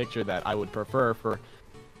sends me a picture that I would prefer for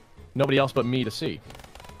nobody else but me to see.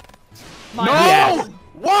 My No! Yes.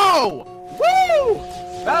 Whoa!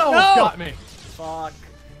 Woo! That almost got me. Fuck.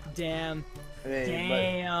 Damn. Hey,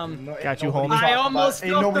 Damn. but Got you, nobody homie. talked I about- almost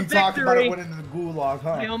Ain't felt nobody the talked about it victory. winning the gulag, huh?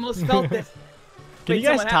 I almost felt this. Can Wait, you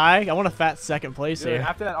guys someone tie? I want a fat second place Dude, here.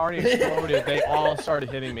 after that already exploded, they all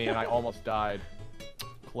started hitting me, and I almost died.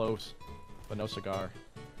 Close, but no cigar.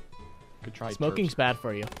 Good try. Smoking's Terps. bad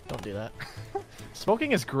for you. Don't do that.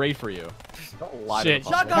 Smoking is great for you. Don't lie Shit. to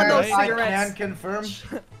the public. Shotgun those I cigarettes. can confirm.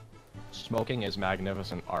 Smoking is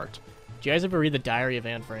magnificent art. Did you guys ever read the Diary of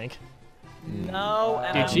Anne Frank? No,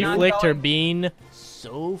 and Dude, I'm she not flicked her going- bean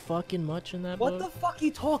so fucking much in that What book. the fuck are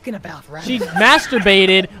you talking about, Rabbit? She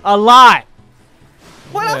masturbated a lot.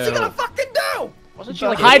 What else you Yeah. gonna fucking do? Wasn't she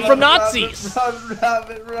like Hide from Run, Nazis. Run,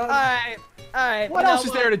 rabbit, run. Alright, alright. What else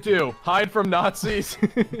is there to do? Hide from Nazis?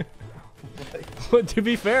 To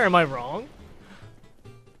be fair, am I wrong?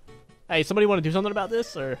 Hey, somebody want to do something about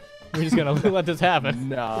this, or we're just gonna let this happen?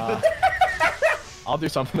 Nah. I'll do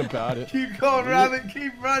something about it. Keep going, rabbit.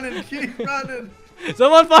 Keep running. Keep running.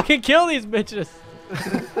 Someone fucking kill these bitches!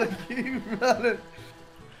 Keep running.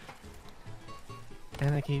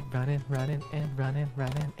 And I keep running, running, and running,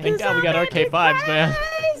 running. Thank God we got arcade vibes, man.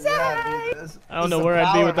 Yeah, dude, this- I don't this know is where a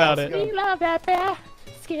I'd be without powerhouse, it. yo. love that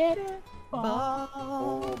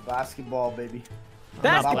Oh, basketball, baby.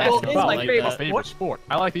 Basketball is basketball my like favorite that. Favorite sport. sport.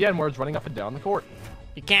 I like the N-words running up and down the court.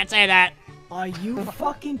 You can't say that. Are you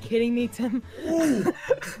fucking kidding me, Tim?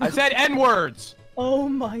 I said N-words! Oh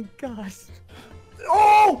my gosh.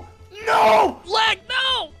 Oh no! Leg,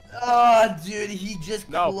 no! Oh, dude, he just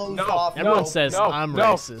No, closed no, off. Everyone No, says no, I'm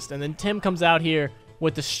no. racist, and then Tim comes out here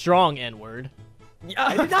with the strong N-word.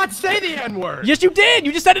 I did not say the N-word! Yes, you did!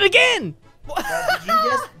 You just said it again!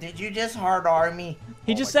 Did you just hard R me?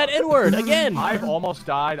 He just said N-word again! I've almost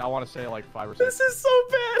died. I want to say like 5 or 6. This is so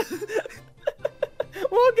bad.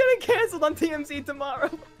 We're all getting canceled on TMZ tomorrow.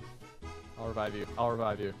 I'll revive you. I'll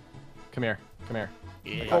revive you. Come here. Come here.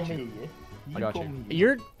 Yeah. got you. I got call you. me.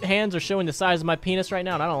 Your hands are showing the size of my penis right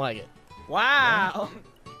now, and I don't like it. Wow.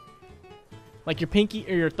 Like your pinky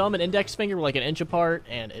or your thumb and index finger were like an inch apart,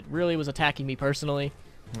 and it really was attacking me personally.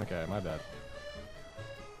 Okay, my bad.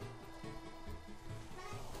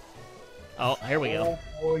 Oh, here we go.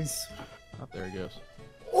 Oh, boys. Oh, there he goes.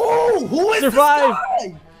 Oh, who is Survive!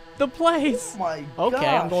 this guy? The place! Oh my Okay,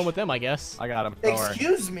 I'm gosh. going with them, I guess. I got him. Don't worry.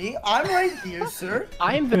 Excuse me, I'm right here, sir.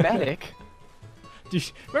 I'm the medic. Dude,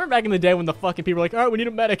 remember back in the day when the fucking people were like, alright, we need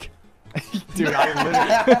a medic. Dude, I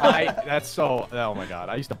literally, that's so, oh my god.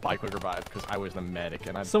 I used to buy Quick Revive because I was the medic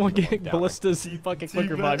and I Someone didn't get look down. ballistas fucking quick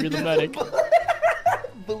revive, you're the medic.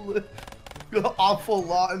 Awful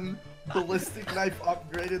Lawton. Ballistic knife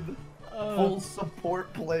upgraded. Full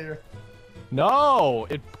support player. No,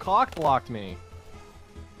 it cock blocked me.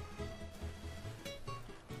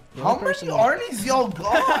 How many Arnie's y'all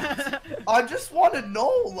got? I just want to know,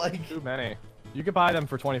 like. Too many. You could buy them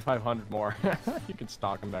for 2,500 more. You can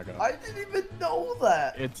stock them back up. I didn't even know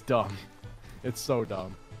that. It's dumb. It's so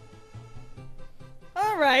dumb.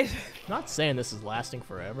 All right. Not saying this is lasting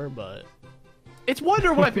forever, but It's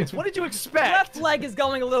Wonder Weapons. What did you expect? Left leg is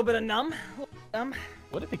going a little bit of numb.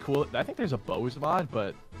 Would it be cool? I think there's a bows mod,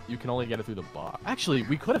 but you can only get it through the box. Actually,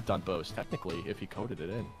 we could have done bows technically if he coded it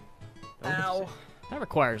in. Ow. that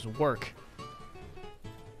requires work.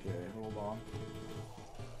 Okay, hold on.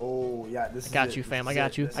 Oh yeah, this is Got it. you, fam. I This is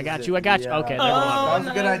got it. you. This I is got it. you. I got you. Yeah. Okay, Oh, never That mind.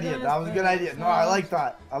 was a good idea. That was a good idea. No, I like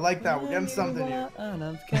that. I like that. We're getting something here.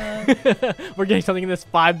 We're getting something in this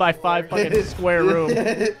 5x5 fucking square room.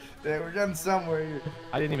 Yeah, we're getting somewhere here.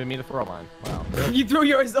 I didn't even mean to throw mine. Wow. You threw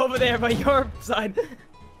yours over there by your side.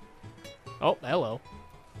 Oh, hello.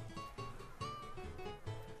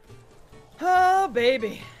 Oh,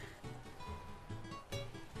 baby.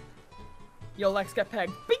 Yo, Lex, get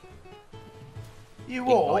pegged. Beep. You Big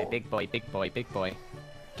boy, won't. big boy, big boy, big boy.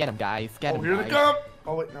 Get him, guys. Get Oh, him, here they guys. come.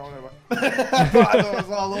 Oh wait, no, never mind. I thought it was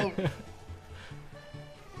all over.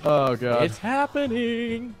 Oh god. It's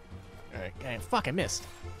happening. Alright, I fucking missed.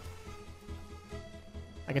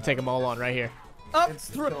 I can take them all on right here. Oh, It's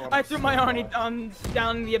still I threw my so Arnie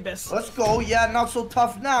down in the abyss. Let's go. Yeah, not so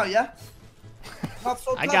tough now. Yeah. Not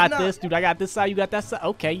so tough I got now. this, dude. I got this side. You got that side.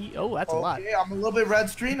 Okay. Oh, that's a lot. Okay, I'm a little bit red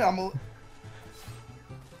screen. I'm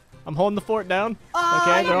holding the fort down.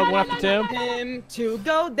 I Okay, they're all going after Tim. need Tim to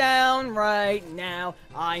go down right now.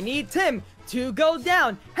 I need Tim to go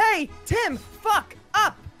down. Hey, Tim, fuck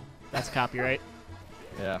up. That's copyright.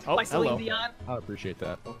 Yeah. Oh, By Celine hello. Dion. I appreciate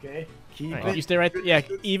that. Okay. Keep Alright, it. you stay right there. Yeah,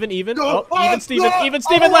 even. Go. Oh, even Steven. No. Even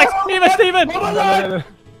Steven, Oh, Lex. oh, Even oh, Steven. oh my God.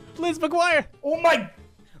 Liz McGuire. Oh my.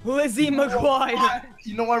 Lizzie McGuire.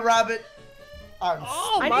 You know what, Rabbit?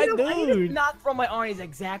 Oh, I my need to dude. not throw my Arnie's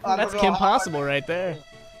exactly. I don't That's know Kim how Possible right there.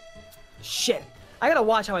 Shit. I gotta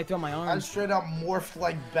watch how I throw my I arms. straight up morphed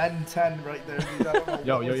like Ben 10 right there, dude. I don't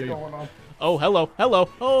know what's going on. Oh, hello.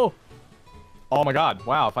 Oh. Oh my god.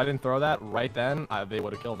 Wow, if I didn't throw that right then, they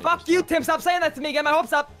would have killed me. Fuck you, Tim. Stop saying that to me. Get my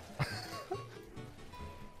hopes up.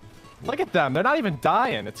 Look at them. They're not even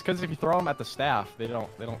dying. It's because if you throw them at the staff, they don't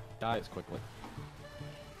die as quickly.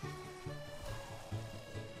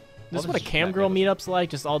 This is what a cam girl meetup's like.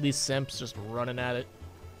 Just all these simps just running at it.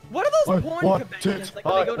 What are those porn what conventions? tits? Like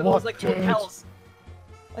when they go to What those like tits? hotels.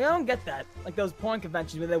 Like I don't get that. Like those porn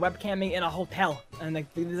conventions where they're webcamming in a hotel and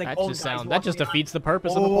like there's like That old just guys sound. That just walking defeats the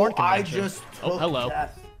purpose of a Oh, porn I convention. just Oh, took hello.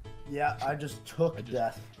 death. Yeah, I just took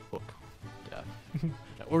death. Hook. Yeah.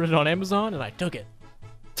 I ordered it on Amazon and I took it.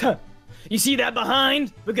 behind. You see that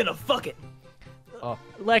behind? We're gonna fuck it. Oh.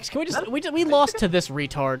 Lex, can we just we lost to this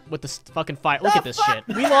retard with this fucking fight. Look at this shit.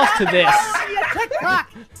 We lost to this.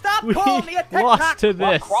 TikTok! Stop We calling me a TikTok! lost to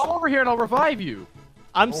this. Crawl over here and I'll revive you.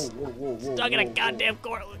 I'm Whoa, stuck in a goddamn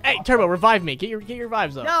corner. Hey, Turbo, revive me. Get your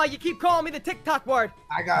vibes up. No, you keep calling me the TikTok word.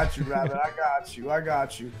 I got you, Rabbit. I got you.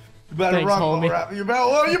 You better Thanks, run, homie. little Rabbit. You better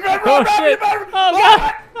run, Oh Rabbit. shit! You better Oh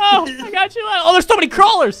god! Oh, I got you. Oh, there's so many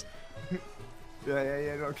crawlers.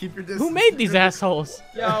 Yeah. No, keep your distance. Who made these assholes?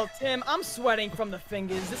 Yo, Tim, I'm sweating from the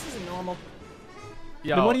fingers. This isn't normal.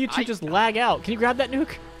 Yo, Then why do you two just lag out? Can you grab that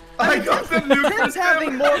nuke? I got the nuke. Tim's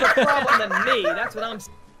having more of a problem than me. That's what I'm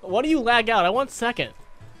saying. Why do you lag out? I want second.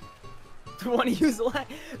 Want to use lag?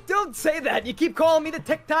 Don't say that. You keep calling me the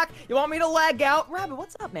TikTok. You want me to lag out? Rabbit,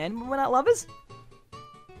 what's up, man? We're not lovers?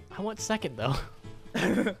 I want second though.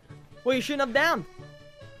 Well, you shouldn't have down.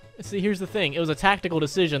 See, here's the thing. It was a tactical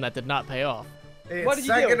decision that did not pay off. Hey, What it's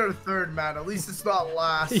did you second do? or third, man. At least it's not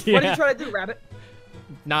last. Yeah. What did you try to do, Rabbit?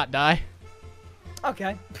 Not die,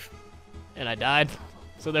 Okay. and I died,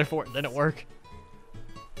 so therefore it didn't work.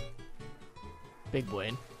 Big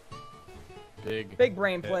brain. Big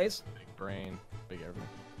Brain plays. Big brain. Big everything.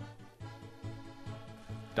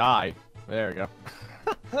 Die. There we go.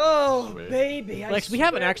 Oh, Sweet. baby. Lex, we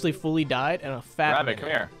haven't actually fully died in a fat Rabbit, minute. come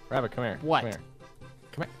here. Rabbit, come here. What? Come here.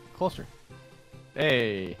 Come here. Closer.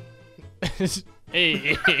 Hey.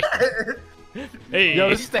 Hey. Hey. Yo,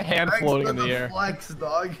 this is the hand Thanks floating for in the air. Flex,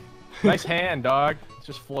 dog. Nice hand, dog. It's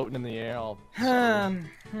just floating in the air.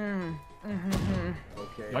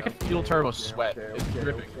 Okay. I can feel Turbo sweat. It's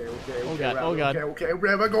dripping. Oh god, oh god. Okay,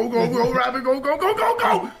 Rabbit, go, Rabbit,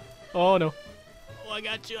 go. Oh no. Oh, I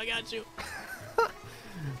got you.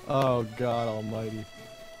 Oh god almighty.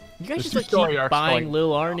 You guys There's just two like story keep arcs buying going.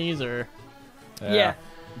 Lil Arnie's or... Yeah.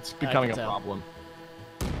 It's becoming a can tell. problem.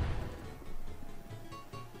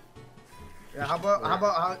 Yeah, how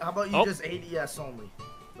about you Oh. just ADS only?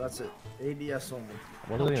 That's it. ADS only.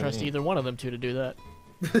 What I do don't they trust mean? either one of them two to do that.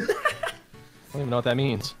 I don't even know what that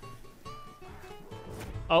means.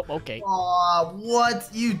 Oh, okay. Aw, what?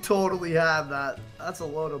 You totally had that. That's a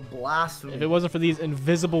load of blasphemy. If it wasn't for these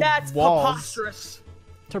invisible That's walls. preposterous.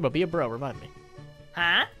 Turbo, be a bro. Revive me.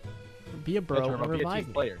 Huh? Be a bro Turbo, and be a team revive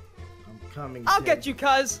me. player. I'm coming. I'll Tim. get you,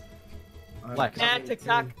 cuz. I'm Lex. Nah, coming,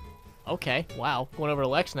 TikTok. Tim. Okay. Wow. Going over to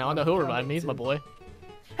Lex now. I know who'll revive me. He's my boy.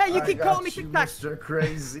 Hey, you I can got call me you, TikTok. Mr.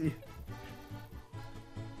 Crazy.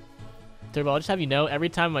 Turbo, I'll just have you know, every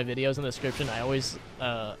time my video's in the description, I always put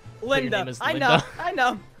your Linda. name as I Linda. know. I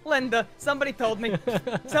know. Linda. Somebody told me.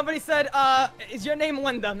 Somebody said, is your name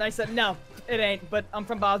Linda? And I said, no, it ain't, but I'm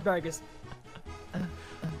from Bob's Burgers.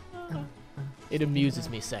 It amuses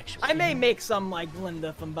me sexually. I may make some, like,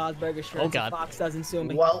 Linda from Bob's Burgers shirts Oh, if God. Fox doesn't sue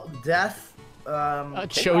me. Well, death. I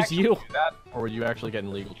chose you. Do that, or would you actually get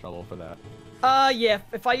in legal trouble for that? Yeah,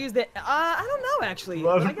 if I used it, I don't know, actually.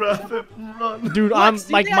 Run, Would I get in trouble? Rabbit, run. Dude, Lex, I'm do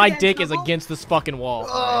you like think I my get in dick is trouble? against this fucking wall.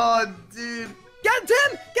 Oh, dude. Get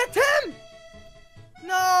him! Get him!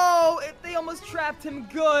 No! They almost trapped him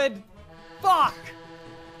good. Fuck!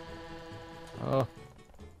 Oh,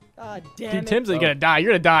 God damn Dude, it. Tim's gonna die.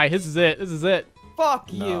 You're gonna die. This is it. This is it.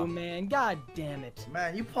 Fuck No. you, man. God damn it.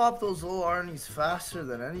 Man, you pop those little Arnie's faster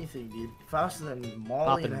than anything, dude. Faster than Molly.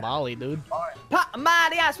 Popping and- Molly, dude. Pop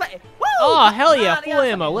my ass. Woo! Oh, hell yeah. Mighty Full ass-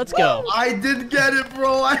 ammo. Let's go. I didn't get it,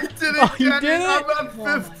 bro. I didn't Oh, you get did it. it? I'm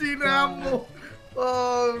at 15 ammo.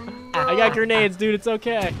 Oh, no. I got grenades, dude. It's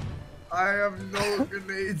okay. I have no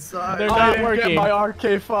grenades. I They're I not didn't working. get my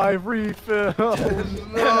RK5 refill.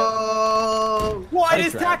 No. Why I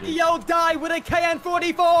does dragged you. Takio die with a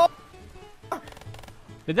KN-44?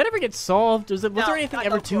 Did that ever get solved? Was there No, anything not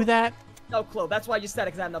ever no to clue. that? No clue. That's why I just said it,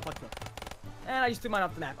 because I have no fucking clue. And I just threw mine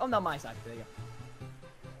off the map. Oh, no, my side. There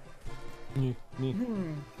you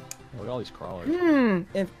Look at all these crawlers. go.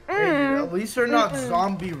 If, Hey, dude, at least they're not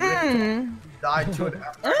zombie Rick. He died to an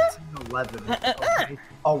F-1911. Okay?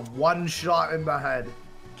 A one shot in the head.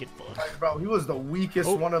 Get fucked. Like, bro, he was the weakest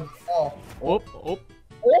Oh. one of them all. Oh, oh.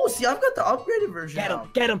 Oh, see, I've got the upgraded version get him, now.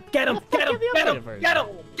 get him, get him, get him, the get upgraded him, version? get him,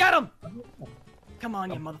 get him! Come on,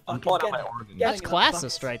 you I'm motherfuckers. pulling out Get my him. organs. Get That's him, you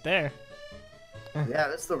classist motherfuckers. right there. Yeah,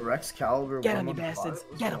 that's the Rex Caliber. Get 'em, you 115. bastards.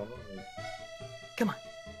 What's Get 'em. going on? Come on.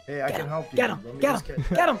 Hey, I Get can him, help you. get him, Let me get just him,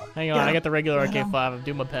 get him. Hang on, Get I him. got the regular Get him. RK5. I'm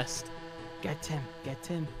doing my best. Get Tim, get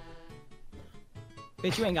Tim.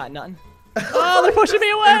 Bitch, you ain't got nothing. Oh, they're pushing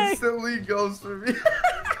me away! Instantly goes for me.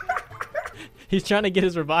 He's trying to get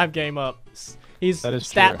his revive game up. He's That is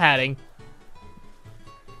stat true. padding.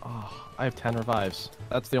 Oh, I have 10 revives.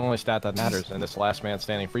 That's the only stat that matters in this last man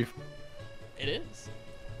standing free. It is.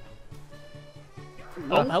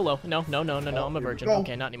 Oh, hello. No, no, no, no, no. I'm a Here we virgin. go.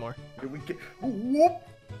 Okay, not anymore. Here we go. Whoop.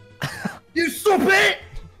 You stupid!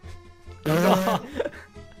 Oh,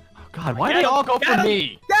 God, why Get do they him, all go get for him,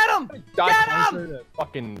 me? Get him! Die Get closer him! to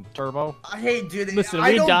fucking Turbo. Hey, dude. Listen,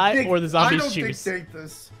 I we don't die think- or the zombies I don't choose. dictate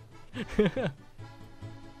this.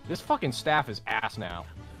 This fucking staff is ass now.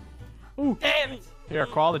 Damn it! Here,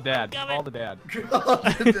 call the dad. Coming. Call the dad.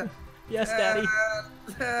 Yes, daddy.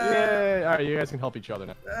 Yay! Alright, you guys can help each other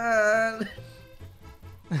now.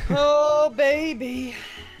 Oh, baby.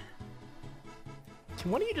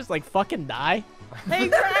 Can one of you just like fucking die? Hey,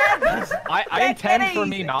 Brad! I Take intend it for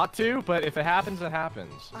me easy. not to, but if it happens, it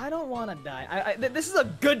happens. I don't want to die. This is a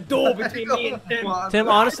good duel between me and Tim. Tim,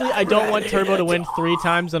 honestly, I don't want Turbo to win 3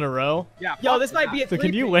 times in a row. Yeah. Yo, this might be a So can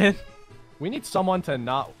you three-peat. win? We need someone to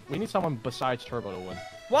not. We need someone besides Turbo to win.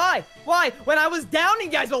 Why? Why? When I was down, you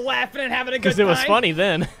guys were laughing and having a good time. Because it was funny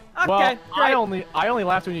then. Okay, Well, great. I only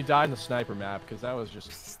laughed when you died in the sniper map because that was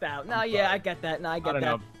just. Stout. No, yeah, I get that. No, I I get don't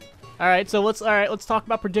that. know. All right, so let's talk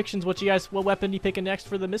about predictions. What weapon you picking next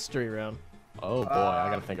for the mystery round? Oh boy, I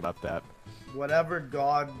gotta think about that. Whatever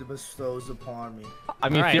God bestows upon me. I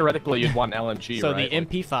mean, Alright. theoretically, you'd want LMG, So right? the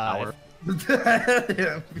MP5. Power.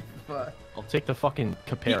 Yeah, but- I'll take the fucking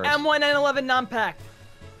The Caparis. M1 N11 non-pack.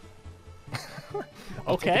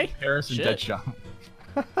 Okay. Caparis and Shit. Deadshot.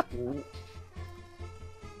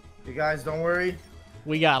 You guys, don't worry.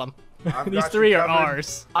 We got them. I've These got 3 you are covered.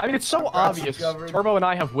 ours. I mean, it's so I've got you obvious. covered. Turbo and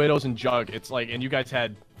I have Widows and Jug. It's like, and you guys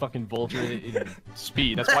had fucking Vulture and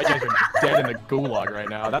Speed. That's why you guys are dead in the gulag right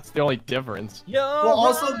now. That's the only difference. Yo. Well,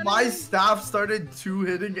 also, Ronnie. my staff started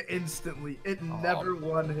 2-hitting instantly. It Oh. never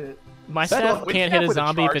one hit. My That- staff Wind can't staff hit a with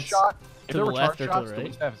zombie if charge it's shot, if to there the were left charge or to shots, the the right.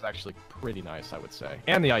 Wind staff is actually pretty nice, I would say.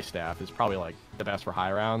 And the ice staff is probably like the best for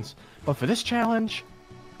high rounds. But for this challenge,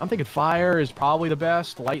 I'm thinking fire is probably the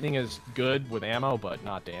best. Lightning is good with ammo, but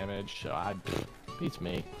not damage. So beats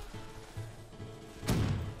me.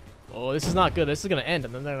 Oh, this is not good. This is gonna end,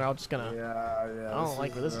 and then they're all just gonna. Yeah. I don't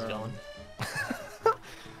like where this is going.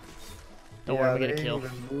 Don't yeah, worry, we they get a ain't kill.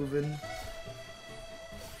 even moving.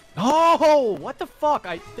 Oh, what the fuck?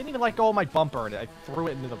 I didn't even let go of my bumper, and I threw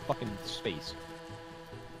it into the fucking space.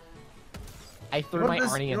 I threw my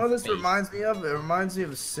Arnie in You know what this space. reminds me of? It reminds me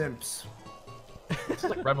of Simps. It's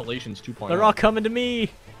like Revelations 2.0. They're all coming to me.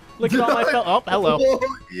 Look at all my fel- Oh, hello.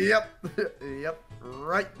 Yep. Yep.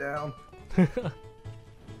 Right down.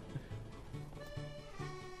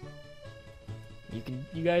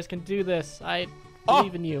 You guys can do this. I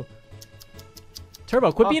believe in you.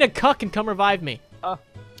 Turbo, quit being a cuck and come revive me.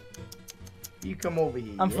 You come over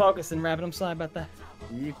here. I'm focusing, Rabbit. I'm sorry about that.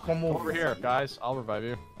 You come Over here, guys. I'll revive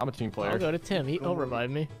you. I'm a team player. I'll go to Tim. He'll revive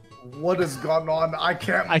me. What has gone on? I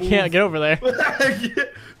can't move. I can't get over there.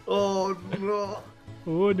 Oh no.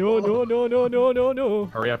 Oh no.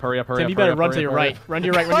 Hurry up, hurry up, hurry Tim, up. you better hurry up, run hurry to up, your hurry right. up. Run to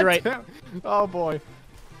your right. Run to your right. God damn. Oh boy.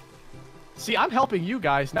 See, I'm helping you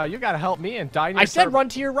guys now. You gotta help me and die. I said run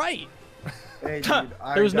to your right. Hey, dude,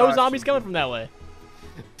 There was no zombies coming from that way.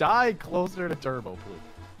 Die closer to Turbo, please.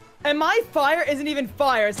 And my fire isn't even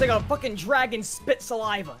fire. It's like a fucking dragon spit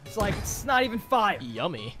saliva. It's like, it's not even fire.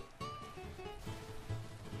 Yummy.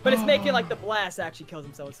 But it's making like the blast actually kills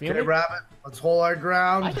himself. It's Feel Okay, me? Rabbit, let's hold our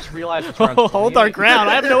ground. I just realized it's Oh, hold our ground.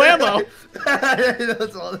 I have no ammo.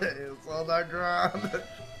 Let's hold our ground.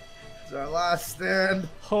 It's our last stand.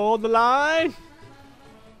 Hold the line.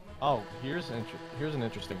 Oh, here's an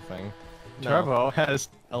interesting thing. No. Turbo has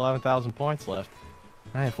 11,000 points left.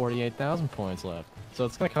 I have 48,000 points left. So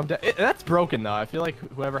it's gonna come down. That's broken though. I feel like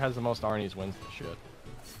whoever has the most Arnie's wins the shit.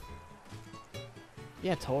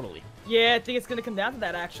 Yeah, totally. Yeah, I think it's gonna come down to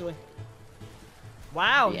that actually.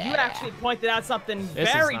 Wow, you actually pointed out something This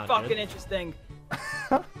is very not fucking good. interesting.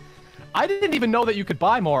 I didn't even know that you could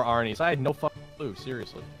buy more Arnie's. I had no fucking clue,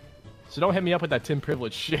 seriously. So don't hit me up with that Tim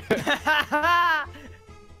Privilege shit.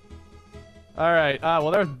 Alright,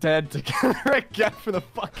 well they're dead together again for the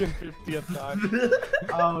fucking 50th time.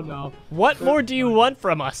 Oh no. What more do you want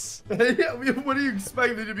from us? Yeah, what do you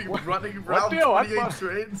expect me to be running around do you- 28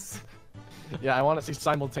 trains? Yeah, I want to see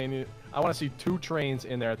simultaneous. I want to see 2 trains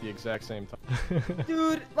in there at the exact same time.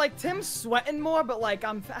 Dude, like Tim's sweating more, but like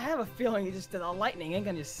I have a feeling he just the lightning ain't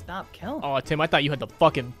gonna just stop killing. Oh, Tim, I thought you had the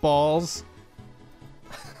fucking balls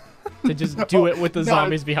to just do it with the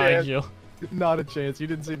zombies behind you. Not a chance. You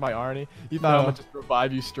didn't see my Arnie. You thought I'm gonna just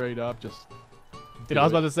revive you straight up. Just. Dude, I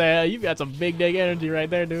was about to say, you've got some big dick energy right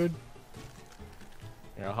there, dude.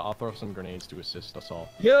 Yeah, I'll throw some grenades to assist us all.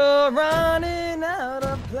 You're running out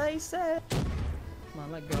of places. Come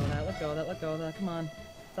on, let go of that, let go of that, let go of that. Come on.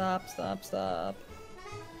 Stop, stop, stop.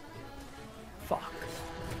 Fuck.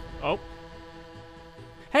 Oh.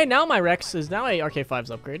 Hey, now my Rex is now a RK5's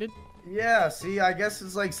upgraded. Yeah, see, I guess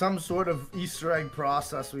it's like some sort of Easter egg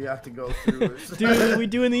process we have to go through. Dude, we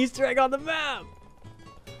doing the Easter egg on the map.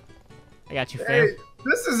 I got you, fam. Hey,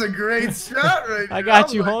 this is a great shot right now. I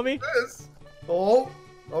got you, like homie. this. Oh,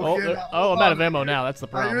 okay. Oh, I'm out of ammo now. That's the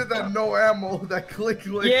I hear problem. that no ammo, that click.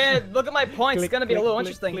 Yeah, look at my points. Click, It's gonna be a click, little click,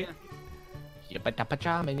 interesting. click. here.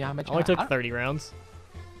 Only took 30 rounds.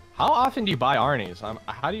 How often do you buy Arnie's?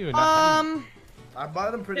 How do you? I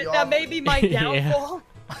buy them pretty That often. may be my Yeah. downfall.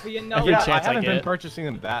 But you know, Every Yeah, what? I chance I haven't been get. purchasing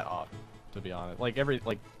them that often, to be honest. Like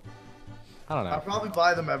I don't know. I probably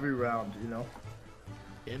buy them every round, you know.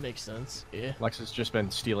 It makes sense. Yeah. Lex has just been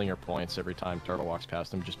stealing your points every time Turtle walks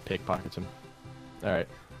past him, just pickpockets him. All right.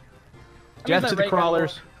 Death my to the rate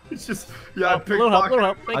crawlers. It's just, yeah, Oh, little help, little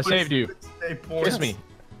help. I Thank you. saved you. Kiss Kiss me.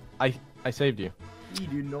 I saved you. You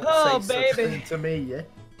do not Oh, say such baby. thing to me, yeah?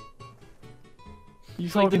 You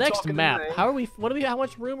So, like the fucking next talking to map, me. how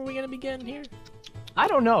much room are we gonna be getting here? I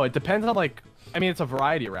don't know. It depends on I mean, it's a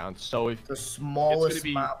variety round. So The smallest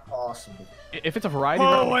be- map possible. if it's a variety Oh,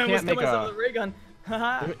 round, I we almost can't killed make myself a. with a ray gun.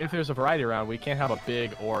 Haha. If there's a variety round, we can't have a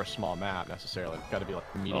big or a small map necessarily. It's got to be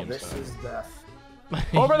like medium This size. is death.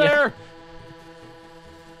 Over Yeah. there!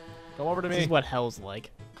 Come over to This me. is what hell's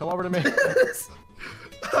like. Come over to me.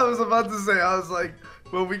 I was about to say, I was like,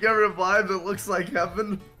 when we get revived, it looks like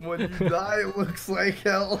heaven. When you die, it looks like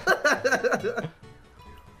hell.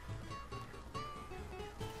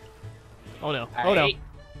 Oh no. Oh no.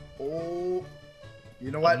 Oh,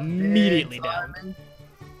 you know what? Immediately Big down. timing.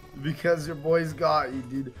 Because your boys got you,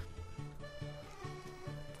 dude.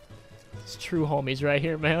 It's true homies right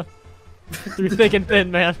here, man. Through thick and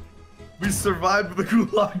thin, man. We survived the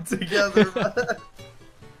gulag together, man.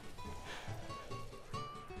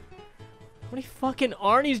 How many fucking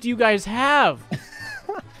Arnie's do you guys have?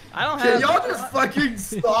 I don't Can have. y'all just fucking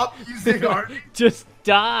stop using Arnie? Just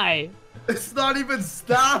die. It's not even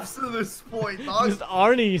staffs at this point, dog. Just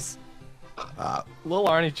Arnie's. Little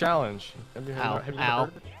Arnie challenge. Have you Ow, heard of ow,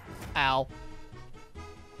 it? ow.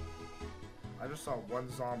 I just saw one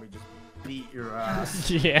zombie just beat your ass.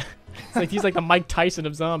 Yeah. It's like he's like the Mike Tyson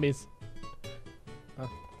of zombies.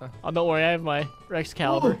 Oh, don't worry, I have my Rex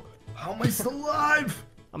caliber. How am I still alive?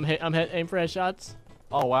 I'm aim for headshots.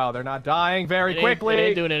 Oh wow, they're not dying very quickly. It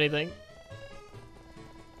ain't doing anything.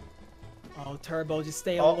 Oh, Turbo, just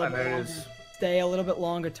stay a Oh, little and bit there it longer. is. Stay a little bit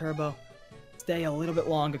longer, Turbo. Stay a little bit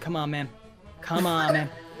longer. Come on, man. Come on, man.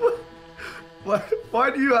 Why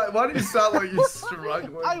do you sound like you're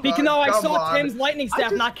struggling? Because no, I Come saw on. Tim's lightning staff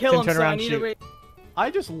just- not kill Tim, him, turn so I around, need shoot. to wait. I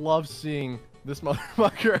just love seeing this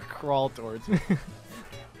motherfucker crawl towards me.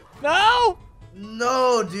 No!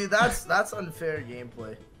 No, dude, that's unfair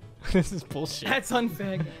gameplay. This is bullshit. That's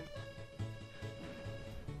unfair.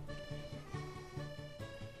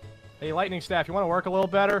 Hey, lightning staff, you want to work a little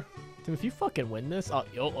better? Tim, if you fucking win this,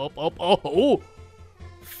 oh.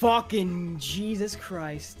 Fucking Jesus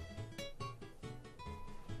Christ.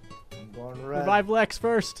 I'm going red. Revive Lex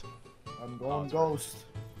first. I'm going ghost.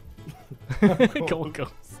 Go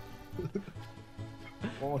ghost.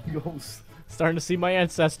 Going ghost. Starting to see my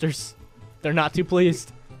ancestors. They're not too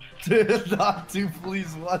pleased. Not too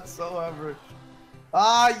pleased whatsoever.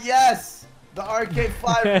 Ah, yes! The Arcade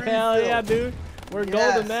 5 refill. Hell yeah, dude. We're Yes.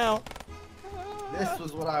 golden now. This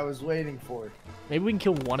was what I was waiting for. Maybe we can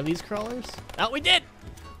kill one of these crawlers. Oh, we did!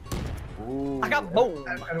 Ooh. I got boom.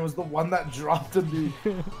 And it was the one that dropped to me.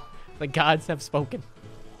 The gods have spoken.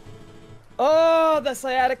 Oh, the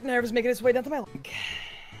sciatic nerve is making its way down to my leg.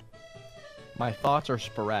 My thoughts are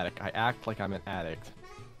sporadic. I act like I'm an addict.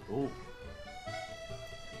 Ooh.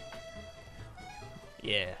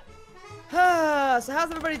 Yeah. So how's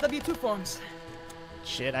everybody's W2 forms?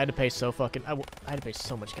 Shit, I had to pay so fucking... I had to pay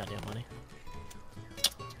so much goddamn money.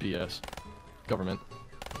 It's BS. Government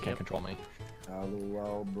can't control me.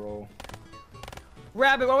 LOL, bro.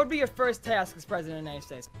 Rabbit, what would be your first task as president of the United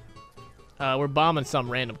States? We're bombing some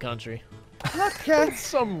random country. Okay.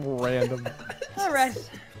 Some random. All right.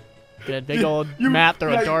 Get a big old You- map,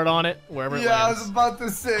 throw yeah, a dart on it, wherever it Yeah, I lands. was about to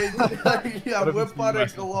say. Yeah, What if whip it's on a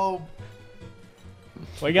US? globe.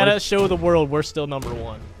 We gotta show the world we're still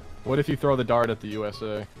 #1. What if you throw the dart at the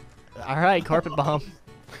USA? Alright, carpet bomb.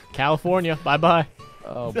 California, bye-bye.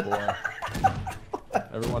 Oh boy.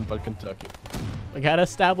 Everyone but Kentucky. We gotta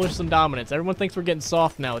establish some dominance. Everyone thinks we're getting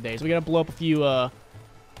soft nowadays. We gotta blow up a few,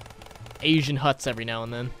 Asian huts every now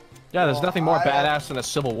and then. Yeah, there's Oh, nothing more I- badass than a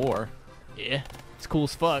civil war. Yeah, it's cool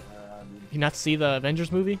as fuck. You not see the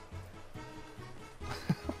Avengers movie?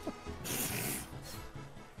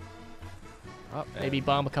 Oh, Maybe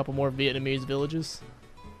bomb a couple more Vietnamese villages.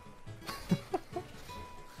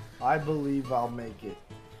 I believe I'll make it.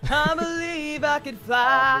 I believe I could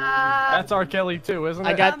fly. That's R. Kelly too, isn't it?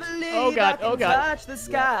 I got- I believe oh God, I can oh God. touch the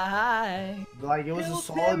sky. Like, it was Kill a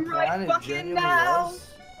solid Tim right plan. It fucking genuinely now. was.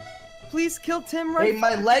 Please kill Tim right Hey, my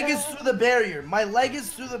fucking leg now. is through the barrier. My leg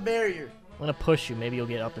is through the barrier. I'm gonna push you. Maybe you'll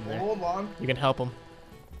get up in there. Hold on. You can help him.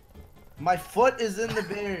 My foot is in the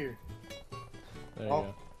barrier. There you Oh.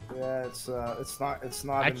 go. Yeah, it's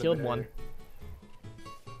not. I in the killed barrier. one.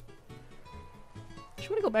 Just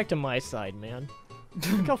wanna go back to my side, man.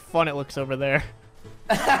 Look how fun it looks over there.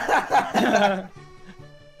 I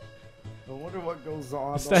wonder what goes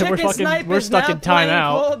on. Instead- we're Chicken fucking- Snipe we're is stuck now in playing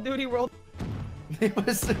timeout. Call of Duty World. They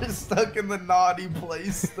were stuck in the naughty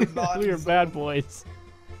place. The naughty We are zone. bad boys.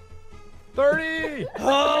 30!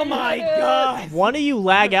 Oh my god. One of you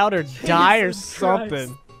lag out or die or Jesus Christ.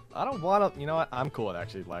 something. I don't want to. You know what? I'm cool with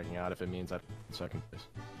actually lagging out if it means I'm in second place.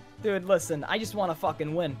 Dude, listen, I just want to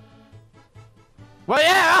fucking win. Well,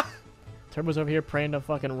 yeah! Turbo's over here praying to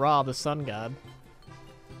fucking Ra, the sun god.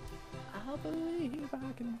 I believe I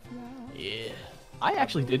can fly. Yeah. I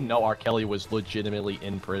actually didn't know R. Kelly was legitimately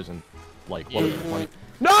in prison. Like, what was the Yeah. point?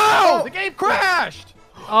 No! The game crashed!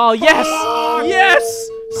 Oh, yes! Yes!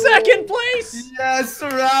 Second place! Yes,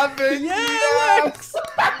 Rabbit. Yes!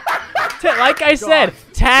 Like I said,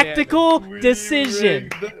 tactical decision.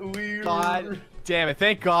 God damn it.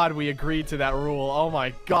 Thank God we agreed to that rule. Oh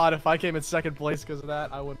my god, if I came in second place because of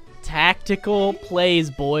that, I would. Tactical plays,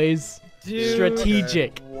 boys. Dude.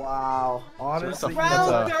 Strategic. Wow. Honestly, That's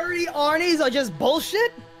Round 30 Arnie's are just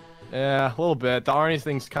bullshit? Yeah, a little bit. The Arnie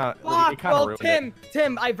thing's kind of. Fuck, It kind of well, ruined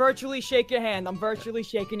Tim, I virtually shake your hand. I'm virtually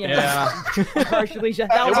shaking your Yeah. hand. Virtually shake.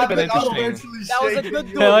 That It was would've a been good goal. interesting. That was a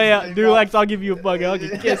good goal. Hell yeah. Dulax, I'll give you a bug. I'll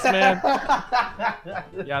give you a kiss, man.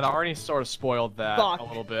 it. Yeah, the Arnie sort of spoiled that Fuck. a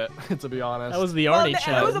little bit, to be honest. That was the Well, Arnie it was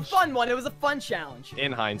challenge. a fun one. It was a fun challenge.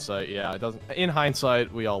 In hindsight, yeah, it doesn't. In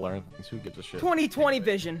hindsight, we all learn things. Who gives a shit? 2020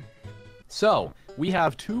 vision. So, we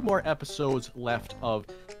have 2 more episodes left of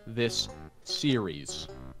this series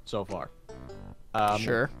so far.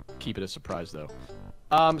 Sure. Keep it a surprise, though.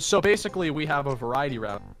 So basically, we have a variety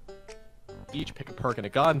round. Each pick a perk and a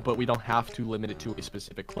gun, but we don't have to limit it to a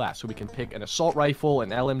specific class. So we can pick an assault rifle, an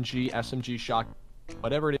LMG, SMG, shotgun,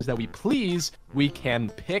 whatever it is that we please, we can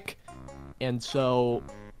pick. And so,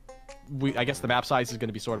 I guess the map size is going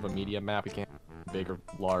to be sort of a medium map. We can't big or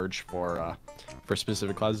large for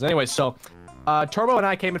specific classes. Anyway, so Turbo and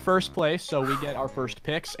I came in first place, so we get our first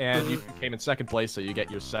picks, and you came in second place, so you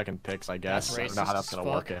get your second picks, I guess. I don't know how that's gonna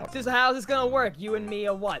work out. How's this gonna work? You and me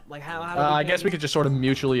or what? Like how? I guess we could just sort of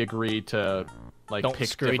mutually agree to like don't pick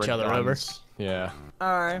screw each other guns. Over. Yeah.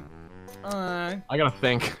 Alright. Alright. I gotta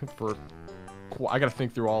think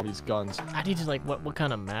through all these guns. I need to like what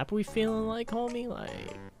kind of map are we feeling like, homie?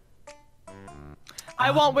 Like.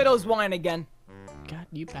 I want Widow's Wine again. God,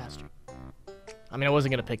 you bastard. I mean, I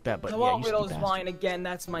wasn't gonna pick that, but I yeah, want you Widow's Wine again.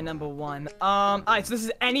 That's my number one. Alright, so this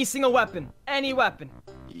is any single weapon. Any weapon.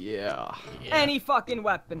 Yeah. Any fucking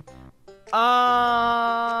weapon.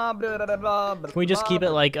 Blah, blah, blah, blah, Can we just keep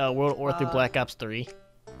it like World War III Black Ops 3?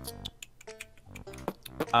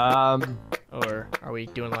 Or are we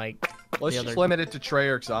doing like let's just limit it to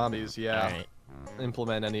Treyarch zombies, yeah. Alright.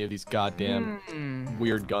 Implement any of these goddamn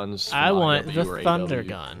weird guns. I want the thunder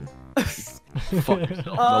gun. Fuck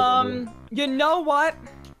yourself. You know what?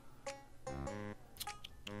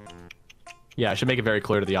 Yeah, I should make it very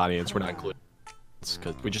clear to the audience we're not including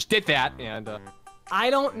because we just did that and I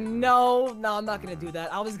don't know. No, I'm not gonna do that.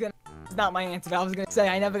 It's not my answer. I was gonna say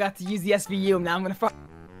I never got to use the SVU. Now I'm gonna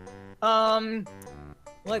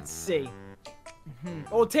let's see.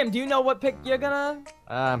 Oh, Tim, do you know what pick you're gonna?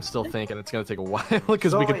 I'm still thinking. It's gonna take a while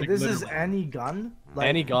because we can pick this is any gun? Like,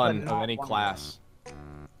 any gun of any class.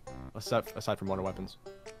 Aside from water weapons.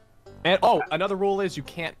 And another rule is you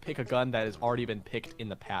can't pick a gun that has already been picked in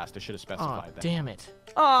the past. I should have specified that. Damn it.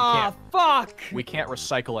 Oh, fuck! We can't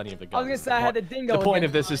recycle any of the guns. I was gonna say I had the dingo. The point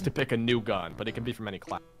of this is to pick a new gun, but it can be from any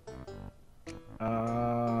class.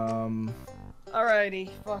 Alrighty,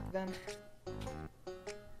 fuck then.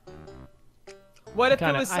 What if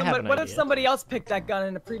it was somebody? What if somebody else picked that gun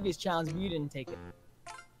in the previous challenge and you didn't take it?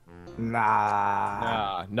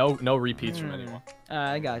 Nah. No repeats from anyone.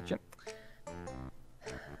 I gotcha.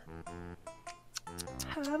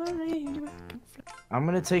 I'm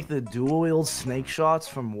gonna take the dual wield snake shots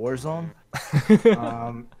from Warzone.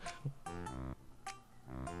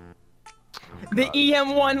 The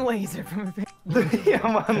EM1 laser from the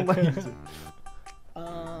EM1 laser.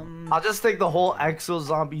 I'll just take the whole Exo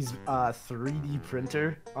Zombies 3D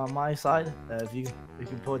printer on my side. If you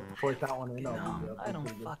can put that one in. I don't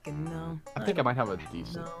fucking know. I think I might have a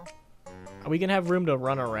decent. No. Are we gonna have room to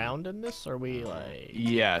run around in this? Or are we like?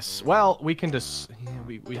 Yes. Well, we can just.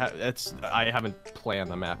 Yeah, we have. I haven't planned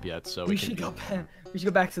the map yet, so we should go back. We should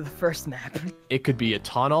go back to the first map. It could be a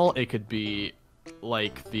tunnel. It could be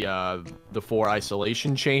like the 4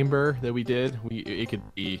 isolation chamber that we did. It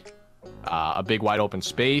could be a big wide open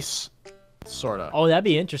space. Sorta. Oh, that'd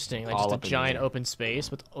be interesting. Like just a giant open space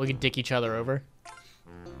with we could dick each other over.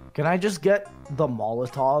 Can I just get the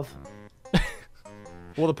Molotov?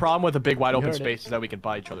 Well, the problem with a big wide open space is that we can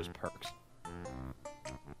buy each other's perks.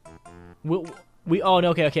 Oh, no,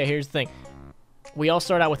 okay, here's the thing. We all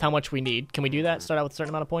start out with how much we need. Can we do that? Start out with a certain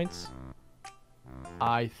amount of points?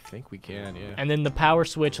 I think we can, yeah. And then the power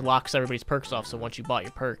switch locks everybody's perks off, so once you bought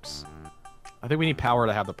your perks. I think we need power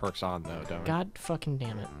to have the perks on, though, don't we? God fucking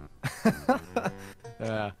damn it.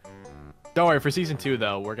 Yeah. Don't worry, for Season 2,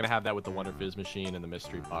 though, we're going to have that with the Wonder Fizz machine and the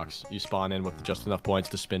mystery box. You spawn in with just enough points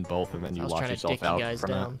to spin both, and then you lock yourself out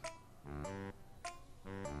from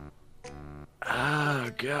it. Oh,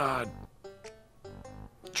 God.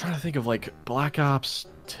 I'm trying to think of, like, Black Ops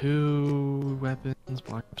 2 weapons,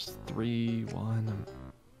 Black Ops 3, 1.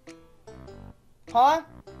 Huh?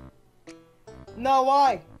 No,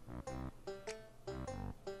 why?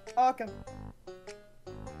 Okay.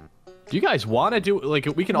 Do you guys want to do, like,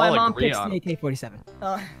 we can all agree on... My mom picks the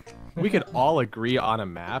AK-47. We could all agree on a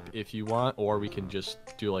map if you want, or we can just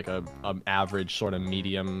do, like, a average sort of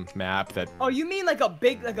medium map that... Oh, you mean like a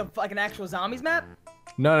big, like an actual zombies map?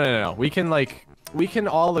 No. We can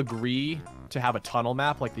all agree to have a tunnel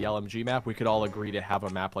map, like the LMG map. We could all agree to have a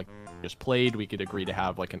map like just played. We could agree to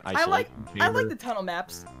have, like, an isolation chamber. I like the tunnel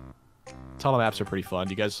maps. Tunnel maps are pretty fun.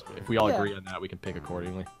 You guys, if we all agree on that, we can pick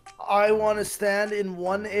accordingly. I want to stand in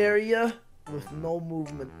one area with no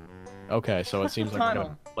movement. Okay, so it seems like we're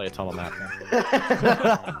gonna play a tunnel map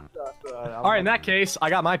now. Alright, in that case, I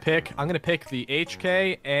got my pick. I'm gonna pick the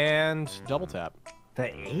HK and double tap. The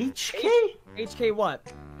HK? HK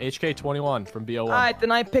what? HK21 from BO1. Alright,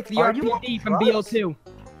 then I pick the RPD from BO2.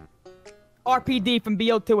 RPD from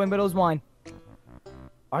BO2 and Widow's Wine.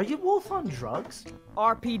 Are you both on drugs?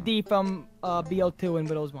 RPD from BO2 and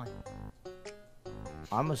Widow's Wine.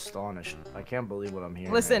 I'm astonished. I can't believe what I'm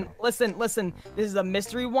hearing. Listen, right listen. This is a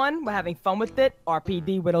mystery one. We're having fun with it.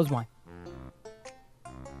 RPD Widow's Wine.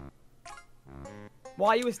 Why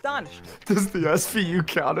are you astonished? Does the SVU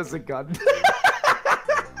count as a gun?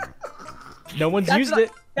 No one's used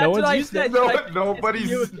it. No one's used it.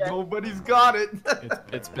 Nobody's got it.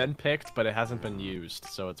 It's been picked, but it hasn't been used,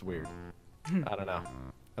 so it's weird. I don't know.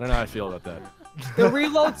 I don't know how I feel about that. The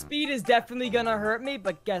reload speed is definitely gonna hurt me,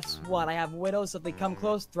 but guess what? I have Widows, so if they come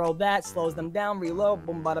close, throw that, slows them down, reload,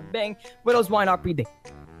 boom, bada, bing. Widow's Wine RPD.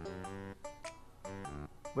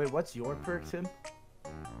 Wait, what's your perk, Tim?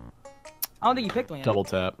 I don't think you picked one yet. Double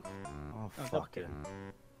tap. Oh, fuck it.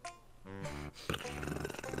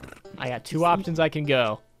 I got 2 options I can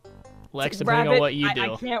go. Lex, depending on what you do.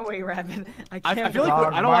 I can't wait, Rabbit. I can't feel like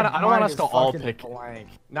God, I don't want us to all fucking pick. blank.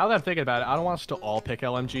 Now that I'm thinking about it, I don't want us to all pick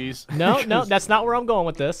LMGs. No, that's not where I'm going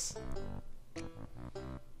with this.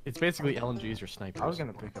 It's basically LMGs or snipers. I was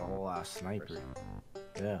gonna pick a whole ass sniper.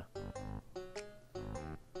 Yeah.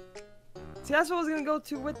 See, that's what I was gonna go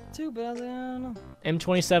to with too, but I was like, I don't know.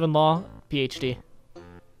 M27 Law, PhD.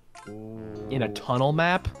 In a tunnel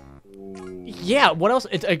map? Yeah, what else?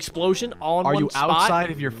 It's explosion all in Are one you spot.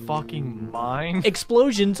 outside of your fucking mind?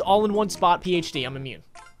 Explosions all in one spot, PhD. I'm immune.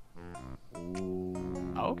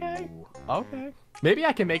 Okay. Okay. Maybe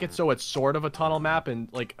I can make it so it's sort of a tunnel map and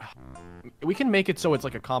like we can make it so it's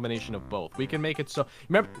like a combination of both. We can make it so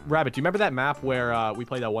remember Rabbit, do you remember that map where we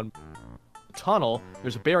played that one tunnel?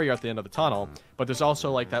 There's a barrier at the end of the tunnel, but there's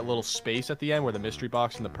also like that little space at the end where the mystery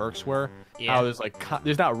box and the perks were. Yeah. How there's like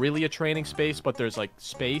there's not really a training space, but there's like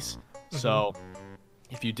space. So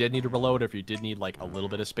if you did need to reload, or if you did need like a little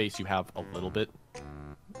bit of space, you have a little bit.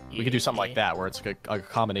 We could do something like that where it's like a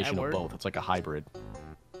combination of both. It's like a hybrid.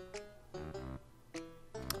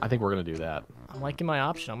 I think we're gonna do that. I'm liking my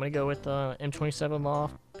option. I'm gonna go with M27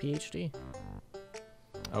 Law, PhD.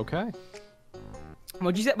 Okay.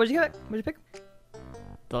 What'd you say? What'd you get? What'd you pick?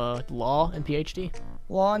 The Law and PhD.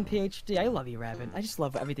 Law and PhD. I love you, Rabbit. I just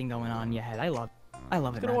love everything going on in your head. I love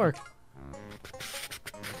it. It's gonna work.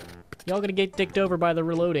 Y'all gonna get dicked over by the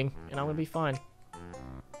reloading, and I'm gonna be fine.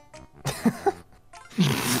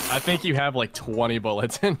 I think you have like 20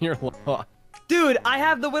 bullets in your law. Dude, I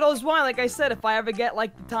have the Widow's Wine. Like I said, if I ever get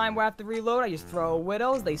like the time where I have to reload, I just throw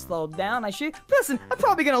Widows. They slow down. I shoot. But listen, I'm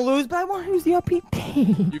probably gonna lose, but I want to use the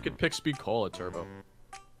RPD. You could pick Speed Cola Turbo.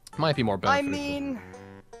 Might be more I beneficial. mean,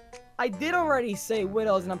 I did already say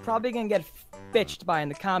Widows, and I'm probably gonna get bitched by in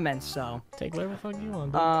the comments. So, Take whatever the fuck you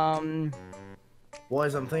want.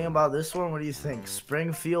 Boys, I'm thinking about this one. What do you think?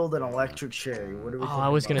 Springfield and Electric Cherry. What do we Oh, think I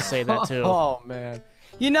was about gonna that? say that too. Oh man.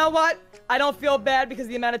 you know what? I don't feel bad because of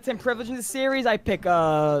the amount of Tim privilege in the series. I pick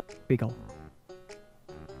Speako.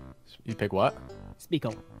 You pick what?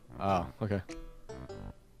 Speako. Oh, okay.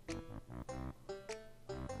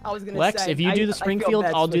 I was gonna Lex, say. if you do the I feel Springfield,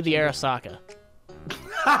 bad I'll do the switching.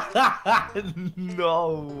 Arasaka.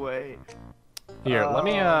 No way. Here, let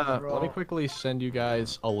me bro. quickly send you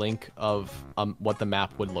guys a link of what the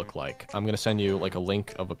map would look like. I'm gonna send you like a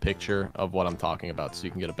link of a picture of what I'm talking about, so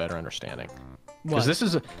you can get a better understanding. Because this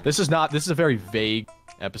is a very vague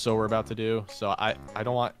episode we're about to do, so I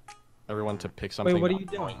don't want everyone to pick something. Wait, what are you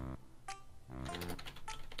doing?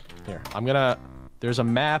 Here, there's a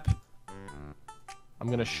map. I'm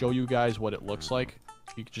gonna show you guys what it looks like.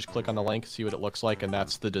 You can just click on the link, see what it looks like, and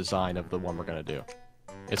that's the design of the one we're gonna do.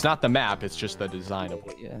 It's not the map, it's just the design of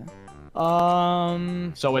it. Yeah.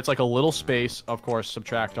 So it's like a little space, of course,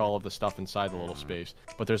 subtract all of the stuff inside the little space.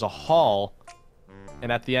 But there's a hall,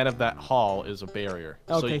 and at the end of that hall is a barrier.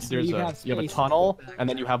 Okay, so so you you have have a space tunnel, to go back. and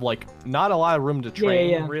then you have like not a lot of room to train,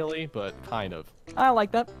 yeah. really, but kind of. I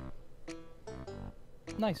like that.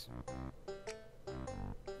 Nice.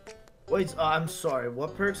 Wait, I'm sorry.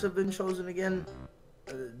 What perks have been chosen again?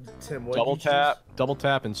 Tim, what Double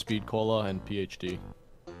tap, and Speed Cola and PhD.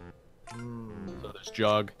 So there's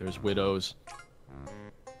Jug, there's Widows,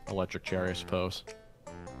 Electric Cherry, I suppose.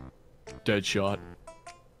 Deadshot.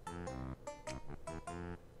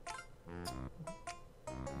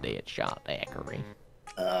 Deadshot Daiquiri.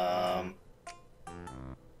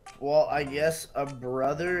 Well, I guess a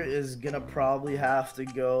brother is gonna probably have to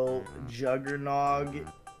go Juggernog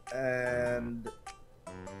and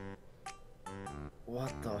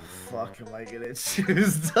what the fuck am I gonna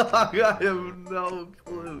choose, dog? I have no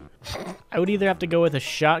clue. I would either have to go with a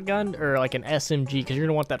shotgun or like an SMG, because you're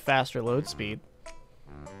gonna want that faster load speed.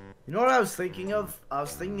 You know what I was thinking of? I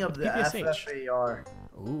was thinking of the PPSH. FFAR.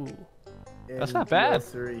 Ooh. That's not bad.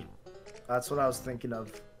 3. That's what I was thinking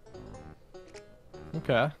of.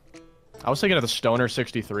 Okay. I was thinking of the Stoner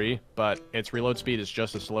 63, but its reload speed is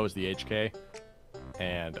just as slow as the HK.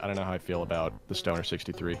 And I don't know how I feel about the Stoner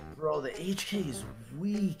 63. Bro, the HK is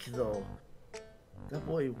weak, though. That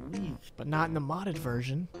boy weak. But not in the modded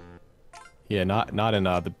version. Yeah, not in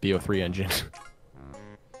the BO3 engine.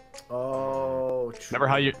 Oh, true. Remember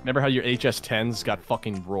how your HS10s got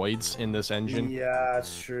fucking roids in this engine? Yeah,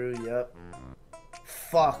 it's true. Yep.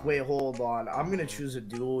 Fuck. Wait, hold on. I'm gonna choose a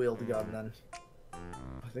dual wield gun then.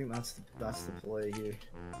 I think that's the play here.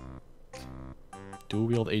 Dual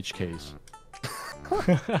wield HKs.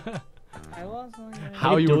 I was on your-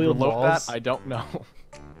 How you would dual reload balls? that, I don't know.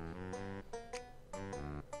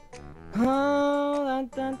 Oh, dun,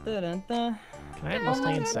 dun, dun, dun, dun. Can I have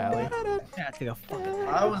Mustang and Sally? Yeah, take a fucking.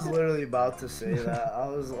 I was literally about to say that. I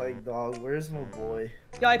was like, dog, where's my boy?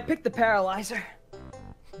 Yeah, I picked the paralyzer.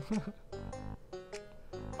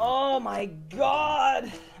 Oh my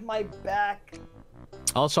god, my back.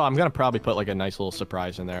 Also, I'm gonna probably put like a nice little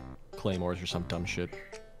surprise in there. Claymores or some dumb shit.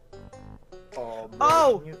 Oh, bro,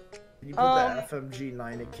 Oh! Can you put that FMG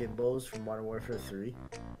 9 Akimbos from Modern Warfare 3?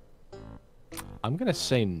 I'm gonna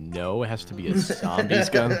say no. It has to be a zombies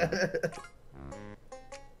gun.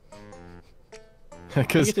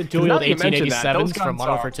 Because You get the dual wield now that you mention that, 1887s those from guns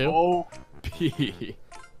Modern Warfare 2. are OP.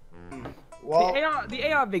 Well,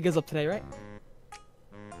 The AR Vig is up today, right?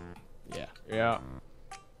 Yeah.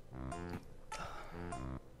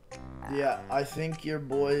 yeah, I think your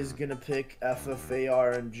boy is gonna pick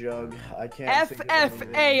FFAR and Jug. I can't think of anything.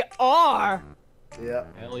 FFAR. Yeah.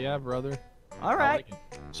 Hell yeah, brother. All I right. like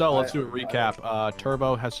it. So let's do a recap.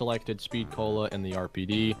 Turbo has selected Speed Cola and the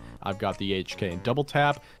RPD. I've got the HK and Double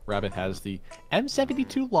Tap. Rabbit has the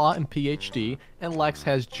M72 Law and PhD. And Lex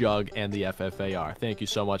has Jug and the FFAR. Thank you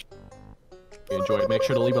so much. If you enjoyed, make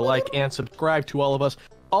sure to leave a like and subscribe to all of us.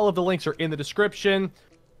 All of the links are in the description.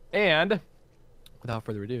 And without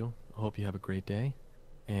further ado, I hope you have a great day.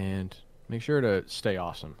 And make sure to stay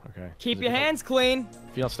awesome, okay? Keep your hands clean.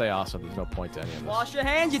 If you don't stay awesome, there's no point to any of this. Wash your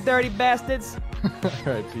hands, you dirty bastards. All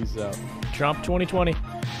right, peace out. Trump 2020.